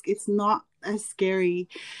not as, it's not as scary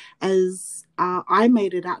as I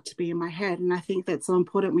made it out to be in my head. And I think that's so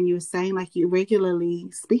important when you were saying, like, you regularly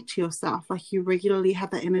speak to yourself, like you regularly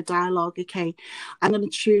have that inner dialogue. Okay, I'm going to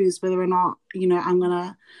choose whether or not, you know, I'm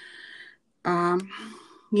going to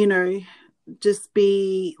you know, just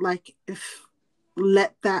be like, if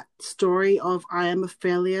let that story of I am a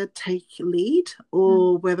failure take lead,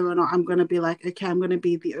 or whether or not I'm going to be like, okay, I'm going to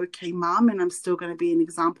be the okay mom, and I'm still going to be an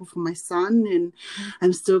example for my son, and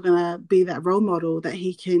I'm still going to be that role model that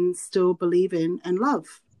he can still believe in and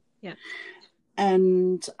love. Yeah.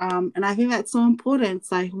 And I think that's so important.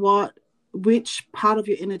 It's like, which part of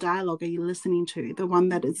your inner dialogue are you listening to? The one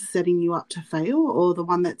that is setting you up to fail, or the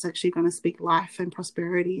one that's actually going to speak life and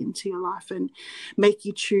prosperity into your life and make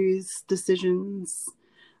you choose decisions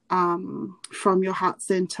from your heart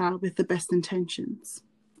center with the best intentions?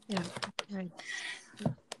 Yeah. Right.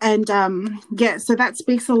 And yeah, so that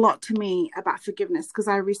speaks a lot to me about forgiveness, because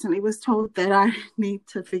I recently was told that I need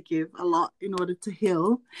to forgive a lot in order to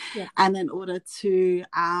heal, Yeah. and in order to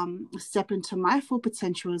step into my full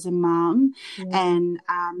potential as a mom, and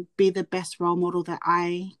be the best role model that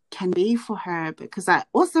I can be for her. Because I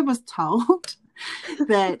also was told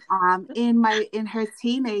that in her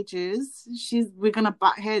teenagers, we're gonna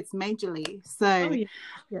butt heads majorly. So Oh yeah.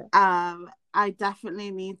 Yeah. I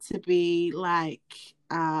definitely need to be like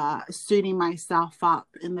suiting myself up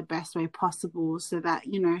in the best way possible, so that,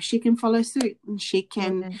 you know, she can follow suit, and she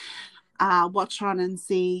can watch on and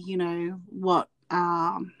see, you know, what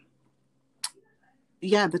the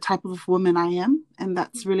type of woman I am. And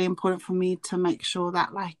that's really important for me, to make sure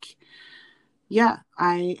that, like,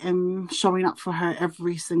 I am showing up for her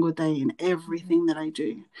every single day in everything that I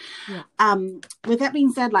do. Yeah. With that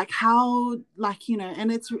being said, like, how, like, you know,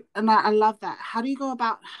 and I love that. How do you go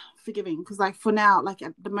about forgiving, because like for now, like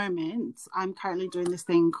at the moment, I'm currently doing this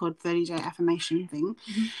thing called 30-day affirmation thing.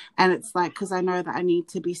 Mm-hmm. And it's like, because I know that I need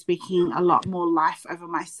to be speaking a lot more life over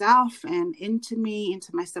myself and into me,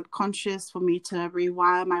 into my subconscious, for me to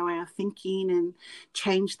rewire my way of thinking and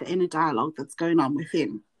change the inner dialogue that's going on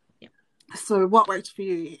within. Yeah. So what worked for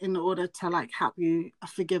you in order to like help you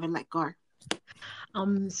forgive and let go?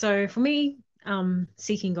 So for me,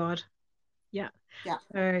 seeking God. Yeah. Yeah.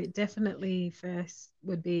 So definitely first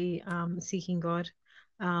would be seeking God.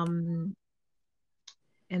 Um,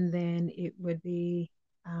 and then it would be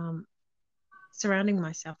um, surrounding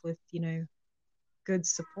myself with, good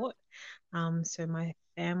support. So my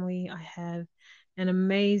family, I have an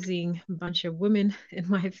amazing bunch of women in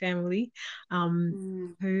my family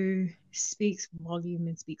who speaks volume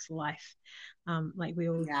and speaks life. Like we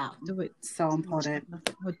all Yeah. do it So to each important.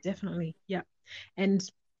 other. Oh, definitely. Yeah. And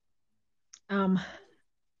um,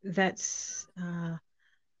 that's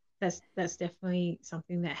that's definitely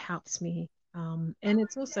something that helps me. And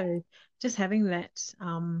it's also just having that,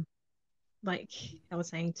 like I was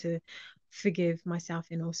saying, to forgive myself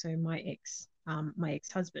and also my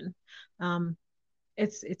ex-husband. Um,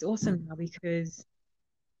 it's awesome now because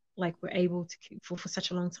like we're able to for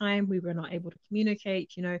such a long time we were not able to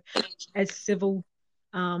communicate, as civil,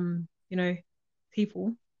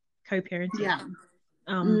 people co-parenting. Yeah.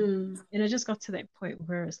 Um, Mm. and it just got to that point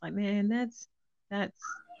where it's like, man, that's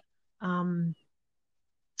um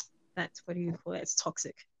that's what do you call it? It's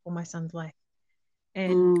toxic for my son's life.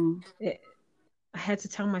 And Mm. it, I had to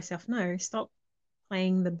tell myself, no, stop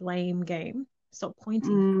playing the blame game, stop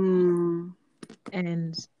pointing, Mm.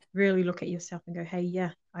 and really look at yourself and go, hey,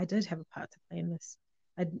 yeah, I did have a part to play in this.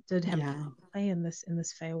 I did have a Yeah. part to play in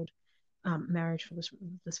this failed marriage, for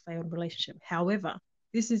this failed relationship. However,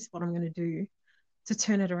 this is what I'm going to do to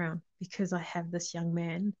turn it around, because I have this young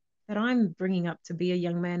man that I'm bringing up to be a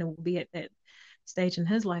young man and will be at that stage in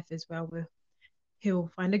his life as well, where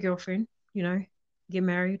he'll find a girlfriend, get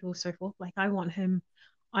married or so forth. Like I want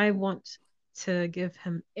to give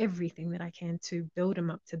him everything that I can to build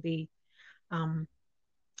him up to be, um,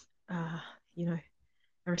 uh, you know,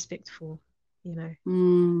 a respectful, you know,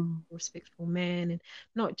 Mm. respectful man, and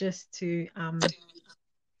not just to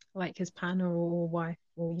like his partner or wife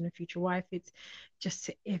or future wife. It's just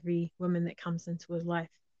to every woman that comes into his life,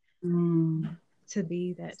 Mm. to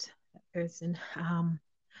be that person.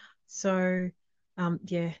 So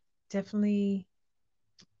yeah, definitely.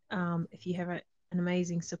 If you have an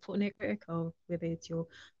amazing support network, of whether it's your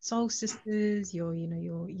soul sisters, your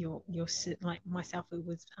like myself, it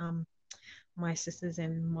was my sisters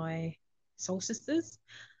and my soul sisters,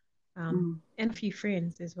 Mm. and a few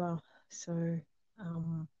friends as well. So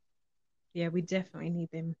um, yeah, we definitely need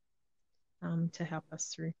them to help us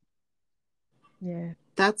through. Yeah.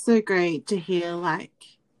 That's so great to hear,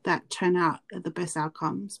 like, that turn out the best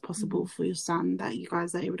outcomes Mm-hmm. possible for your son, that you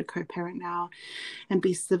guys are able to co-parent now and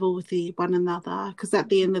be civil with one another. Because at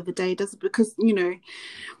the end of the day, does because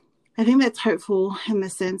I think that's hopeful in the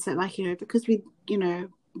sense that, like, because we,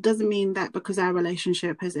 doesn't mean that because our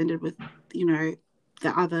relationship has ended with,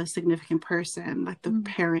 the other significant person, like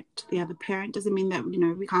Mm-hmm. the other parent, doesn't mean that,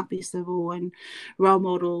 we can't be civil and role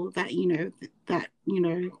model that,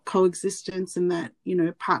 coexistence and that,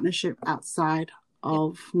 partnership outside Yeah,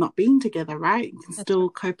 of not being together, right? You can that's right. still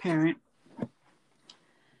co-parent.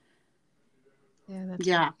 Yeah, that's right.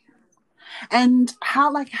 Yeah. And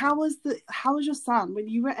how was your son when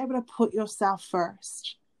you were able to put yourself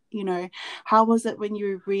first? How was it when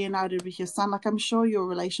you reunited with your son? Like, I'm sure your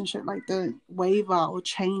relationship like didn't waver or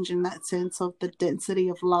change in that sense of the density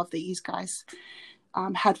of love that you guys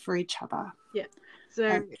had for each other. Yeah.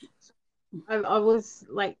 So And I was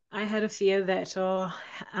like, I had a fear that our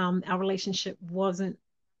relationship wasn't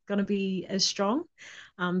gonna be as strong,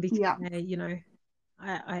 because yeah,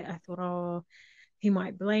 I thought, oh, he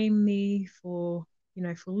might blame me for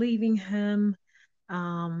for leaving him,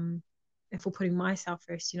 um, and for putting myself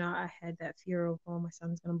first. I had that fear of, oh, my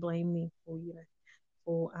son's gonna blame me for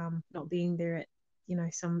not being there at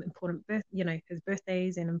some important his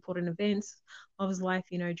birthdays and important events of his life,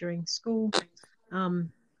 during school.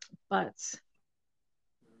 Um, but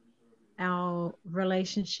our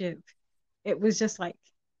relationship, it was just like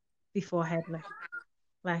before I had left.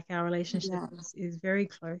 Like our relationship yeah, is very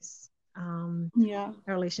close. yeah,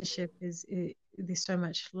 Our relationship there's so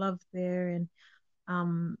much love there, and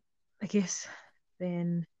I guess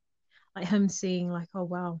then like him seeing like, oh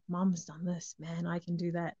wow, mom's done this, man, I can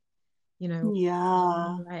do that. You know,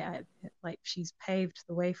 yeah, I like she's paved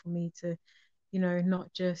the way for me to,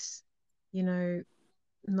 not just, you know,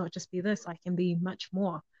 not just be this. I can be much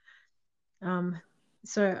more. Um,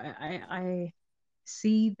 so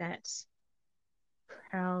see that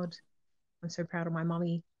proud. I'm so proud of my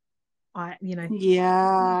mummy.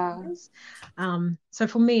 Yeah. So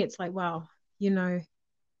for me, it's like, wow,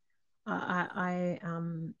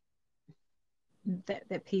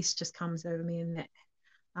 that peace just comes over me, and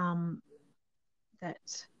um,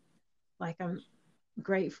 that like I'm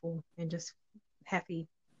grateful and just happy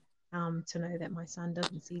to know that my son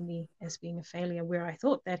doesn't see me as being a failure, where I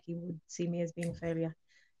thought that he would see me as being a failure.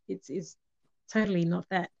 It's totally not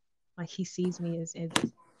that. Like, he sees me as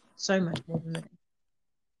so much more than that.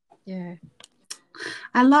 Yeah.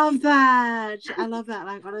 I love that. I love that.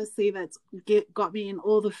 Like, honestly, that's got me in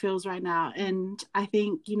all the feels right now. And I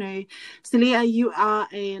think, Sili'a, you are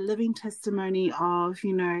a living testimony of,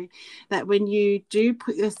 that when you do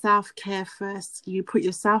put your self-care first, you put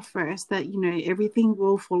yourself first, that, everything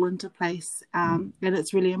will fall into place. And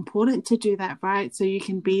it's really important to do that, right? So you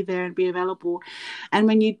can be there and be available. And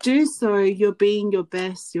when you do so, you're being your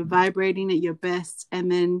best, you're vibrating at your best.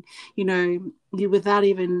 And then, you, without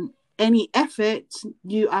even any effort,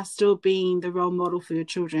 you are still being the role model for your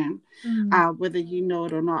children, whether you know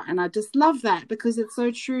it or not. And I just love that, because it's so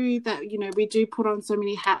true that, we do put on so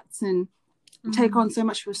many hats and take on so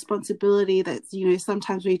much responsibility that,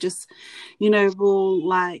 sometimes we just, will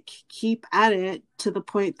like keep at it to the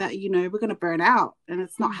point that, we're going to burn out, and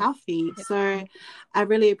it's not healthy. So I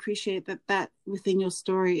really appreciate that within your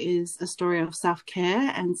story is a story of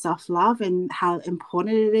self-care and self-love, and how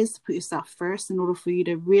important it is to put yourself first in order for you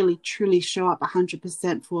to really truly show up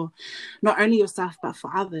 100% for not only yourself but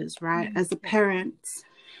for others, right? As a parent,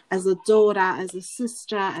 as a daughter, as a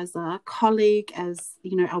sister, as a colleague, as,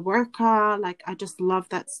 a worker. Like, I just love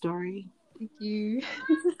that story. Thank you.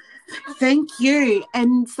 Thank you.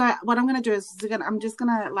 And so what I'm going to do is I'm just going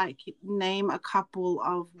to like name a couple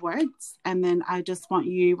of words, and then I just want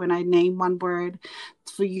you, when I name one word,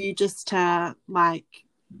 for you just to like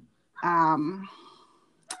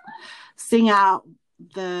sing out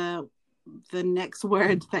the next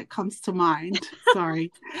word that comes to mind.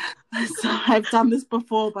 Sorry. So I've done this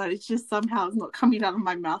before, but it's just somehow it's not coming out of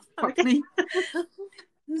my mouth properly.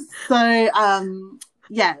 So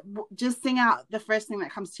yeah, just sing out the first thing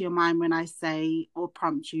that comes to your mind when I say or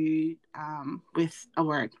prompt you with a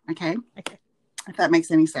word. Okay, if that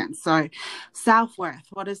makes any sense. So self-worth.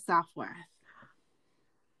 What is self-worth?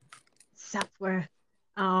 Self-worth.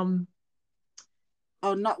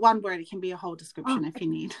 Oh, not one word. It can be a whole description if you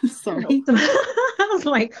need. Sorry. I was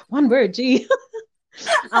like, one word, gee.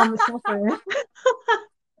 Self-worth.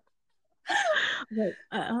 Like,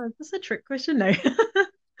 is this a trick question? No.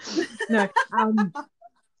 No.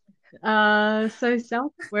 So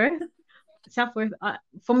self-worth. Self-worth.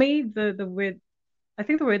 For me, the word, I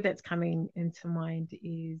think the word that's coming into mind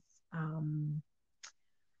is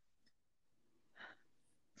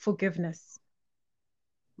forgiveness.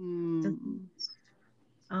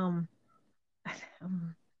 Um,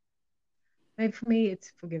 maybe for me,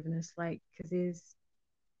 it's forgiveness. Like, because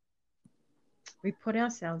we put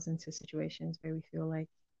ourselves into situations where we feel like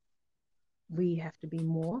we have to be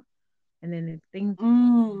more, and then if things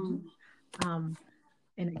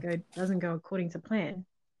and doesn't go according to plan,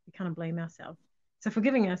 we kind of blame ourselves. So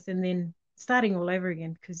forgiving us and then starting all over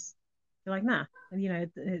again, because you're like, nah,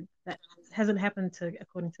 and that hasn't happened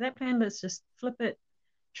according to that plan. Let's just flip it,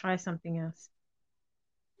 try something else.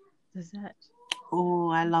 Does that?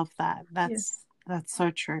 Oh, I love that. That's so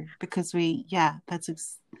true, because I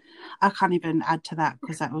can't even add to that,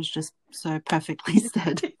 because that was just so perfectly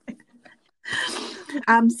said.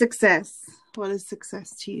 Success. What is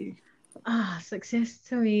success to you? Success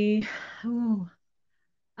to me. Oh,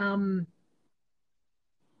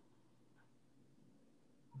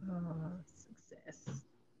 success.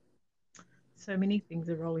 So many things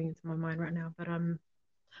are rolling into my mind right now, but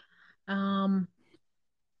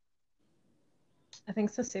I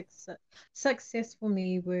think success for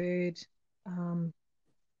me would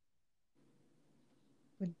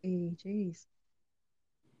be, geez,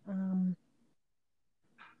 oh,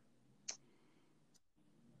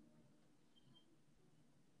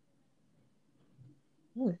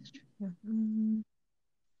 that's true.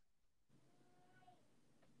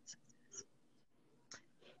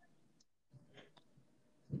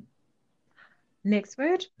 Next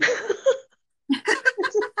word.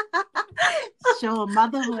 Sure,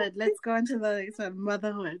 motherhood. Let's go into the next one.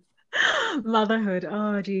 Motherhood. Motherhood.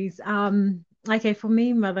 Oh, geez. Okay, for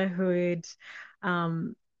me, motherhood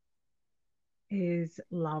is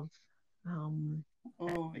love.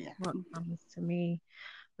 Oh yeah. What comes to me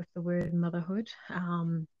with the word motherhood.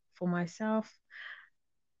 For myself,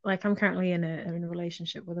 like, I'm currently in a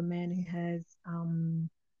relationship with a man who has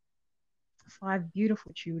 5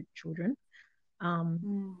 beautiful children.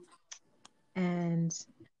 Um, and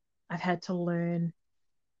I've had to learn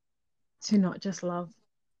to not just love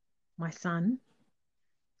my son,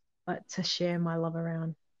 but to share my love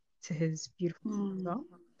around to his beautiful son as well.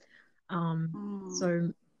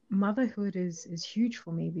 So motherhood is huge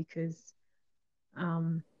for me because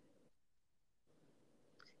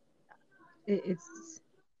it's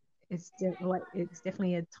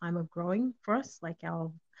definitely a time of growing for us, like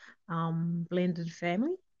our blended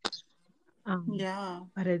family.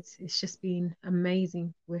 But it's just been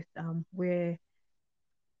amazing with where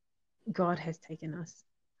God has taken us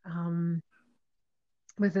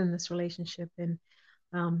within this relationship. And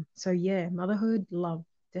so yeah, motherhood, love,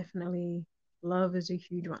 definitely love is a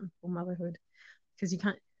huge one for motherhood, because you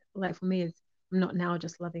can't, like for me, I'm not now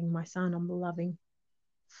just loving my son, I'm loving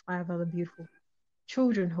 5 other beautiful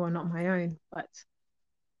children who are not my own, but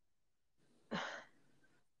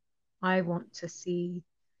I want to see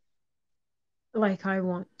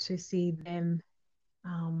them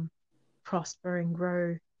prosper and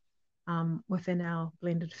grow within our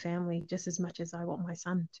blended family just as much as I want my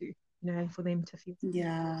son to, and for them to feel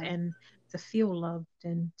and to feel loved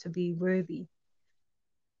and to be worthy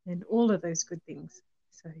and all of those good things.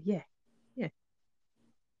 So yeah.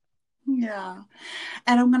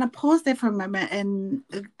 And I'm going to pause there for a moment and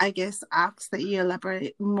I guess ask that you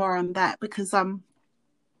elaborate more on that, because somewhere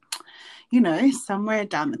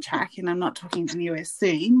down the track, and I'm not talking anywhere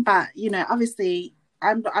soon, but obviously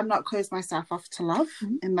I'm not closed myself off to love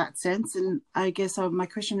in that sense. And I guess my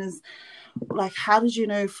question is, like, how did you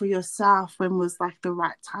know for yourself when was like the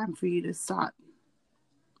right time for you to start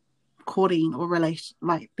courting or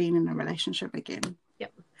being in a relationship again?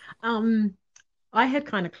 Yep. I had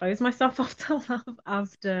kind of closed myself off to love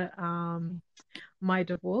after my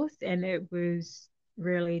divorce, and it was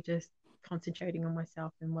really just concentrating on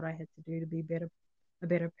myself and what I had to do to be a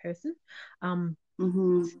better person.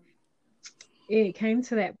 It came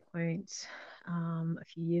to that point a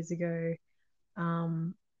few years ago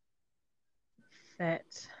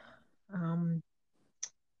that I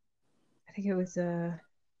think it was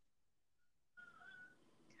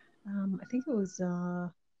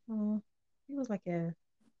like no,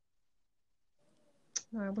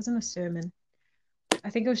 it wasn't a sermon. I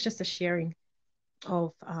think it was just a sharing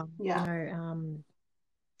of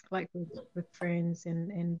like with friends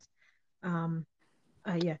and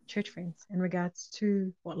church friends in regards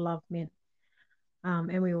to what love meant.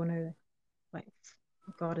 And we all know like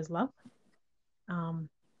God is love.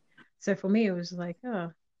 So for me it was like,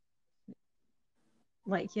 love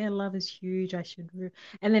is huge. And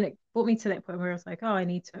then it brought me to that point where I was like, I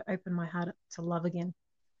need to open my heart up to love again.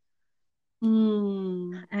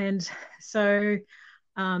 And so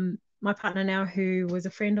my partner now, who was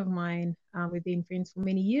a friend of mine, we've been friends for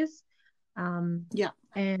many years. And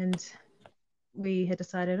we had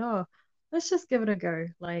decided, let's just give it a go.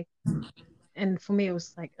 And for me, it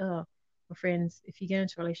was like, we're friends. If you get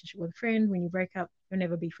into a relationship with a friend, when you break up, you'll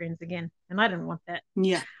never be friends again. And I didn't want that.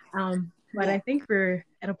 But I think we're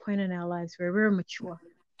at a point in our lives where we're mature.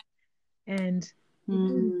 And we've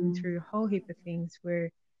been through a whole heap of things where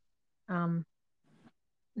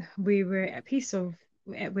we were at peace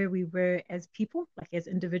at where we were as people, like as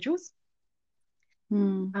individuals.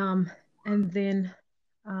 And then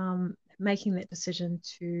making that decision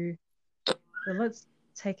to, so let's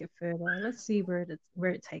take it further. Let's see where it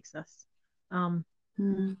takes us. And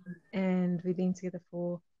we've been together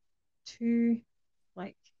for 2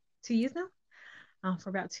 years now, for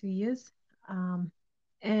about 2 years.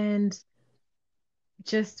 And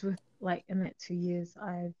just with in that 2 years,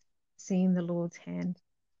 I've seen the Lord's hand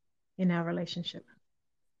in our relationship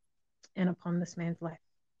and upon this man's life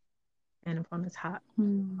and upon his heart.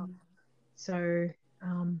 So,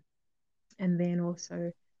 and then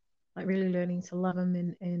also really learning to love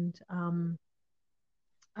him and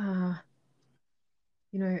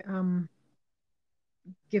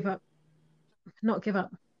not give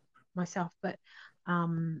up myself, but what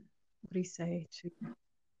do you say,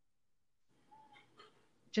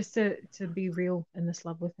 to be real in this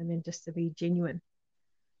love with him and just to be genuine.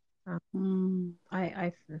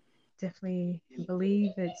 I definitely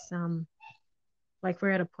believe it's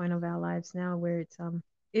we're at a point of our lives now where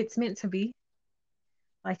it's meant to be.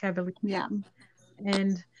 I believe.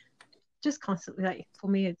 And just constantly, for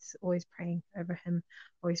me, it's always praying over him,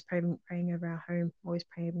 always praying over our home, always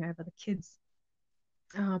praying over the kids.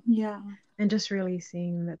 And just really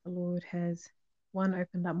seeing that the Lord has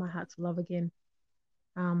opened up my heart to love again,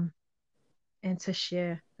 and to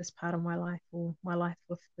share this part of my life, or my life,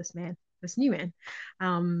 with this new man.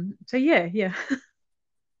 So yeah.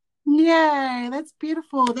 Yeah, that's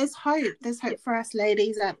beautiful. There's hope for us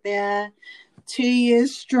ladies out there 2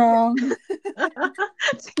 years strong. 2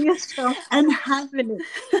 years strong. And how do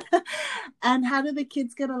the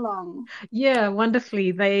kids get along? Yeah,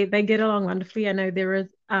 wonderfully. They get along wonderfully. I know there is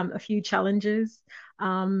a few challenges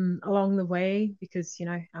along the way because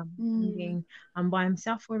him being by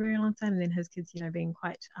himself for a very long time, and then his kids being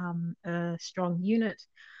quite a strong unit.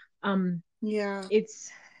 Yeah. It's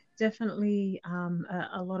definitely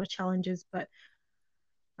a lot of challenges, but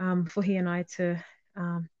for he and I to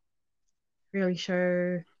really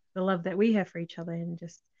show the love that we have for each other and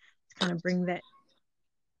just to kind of bring that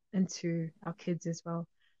into our kids as well,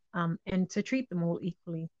 and to treat them all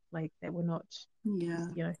equally, like that we're not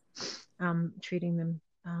treating them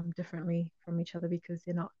differently from each other because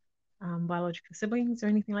they're not biological siblings or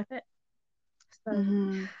anything like that. So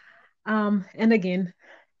and again,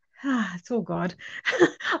 it's all God.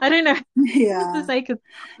 I don't know what to say, 'cause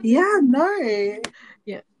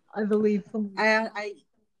I believe for me. I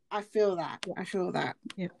feel that. I feel that.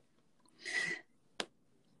 Yeah.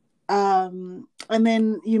 And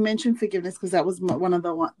then you mentioned forgiveness because that was one of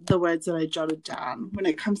the words that I jotted down. When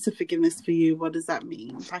it comes to forgiveness for you, what does that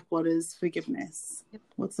mean? Like, what is forgiveness? Yep.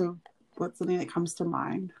 What's something that comes to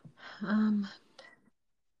mind?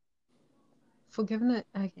 Forgiveness.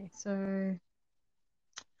 Okay, so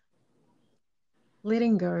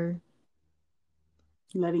letting go.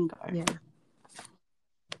 Letting go. Yeah.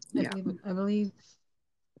 I believe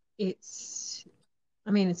it's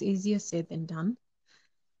easier said than done.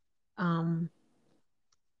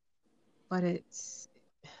 But it's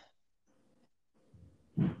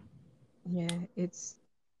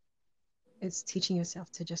teaching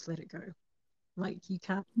yourself to just let it go. Like, you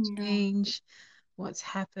can't change what's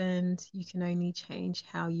happened. You can only change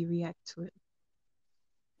how you react to it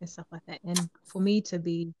and stuff like that. And for me to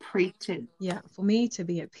be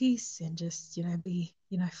at peace and just be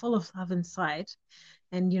full of love inside,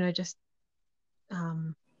 and just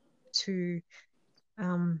to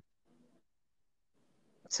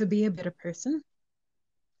be a better person,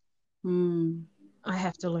 I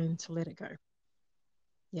have to learn to let it go.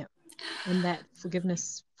 Yeah. And that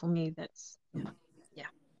forgiveness for me, that's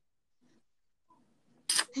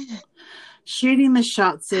Shooting the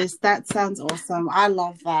shot, sis. That sounds awesome. I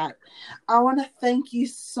love that. I want to thank you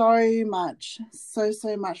so much for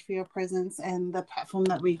your presence and the platform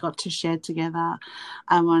that we got to share together.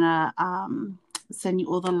 I want to send you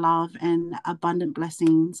all the love and abundant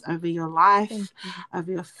blessings over your life,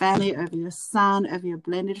 over your family, over your son, over your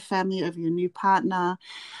blended family, over your new partner.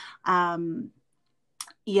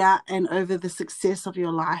 And over the success of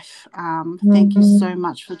your life. Thank you so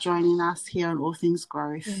much for joining us here on All Things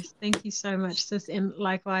Growth. Yes, thank you so much, sis. And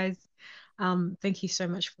likewise, thank you so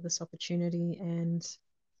much for this opportunity. And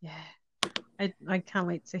I can't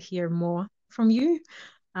wait to hear more from you.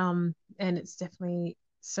 And it's definitely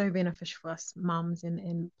so beneficial for us mums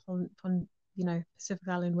and Pacific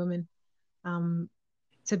Island women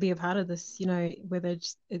to be a part of this, whether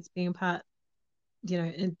it's being a part,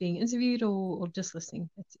 and being interviewed or just listening.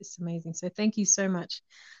 It's amazing. So thank you so much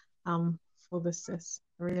for this, sis.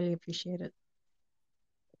 I really appreciate it.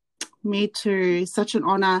 Me too. Such an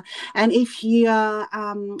honor. And if you are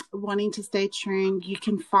wanting to stay tuned, you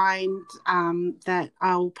can find that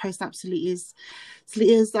I'll post up Sili'a's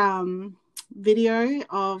video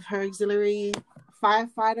of her auxiliary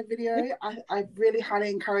firefighter video. I really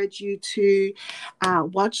highly encourage you to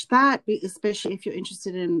watch that, especially if you're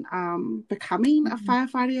interested in becoming a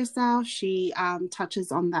firefighter yourself. She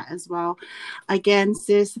touches on that as well. Again,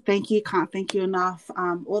 sis, thank you. Can't thank you enough.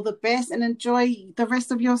 All the best and enjoy the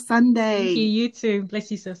rest of your Sunday. Thank you. You too.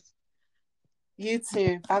 Bless you, sis. You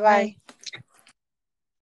too. Bye-bye. Bye.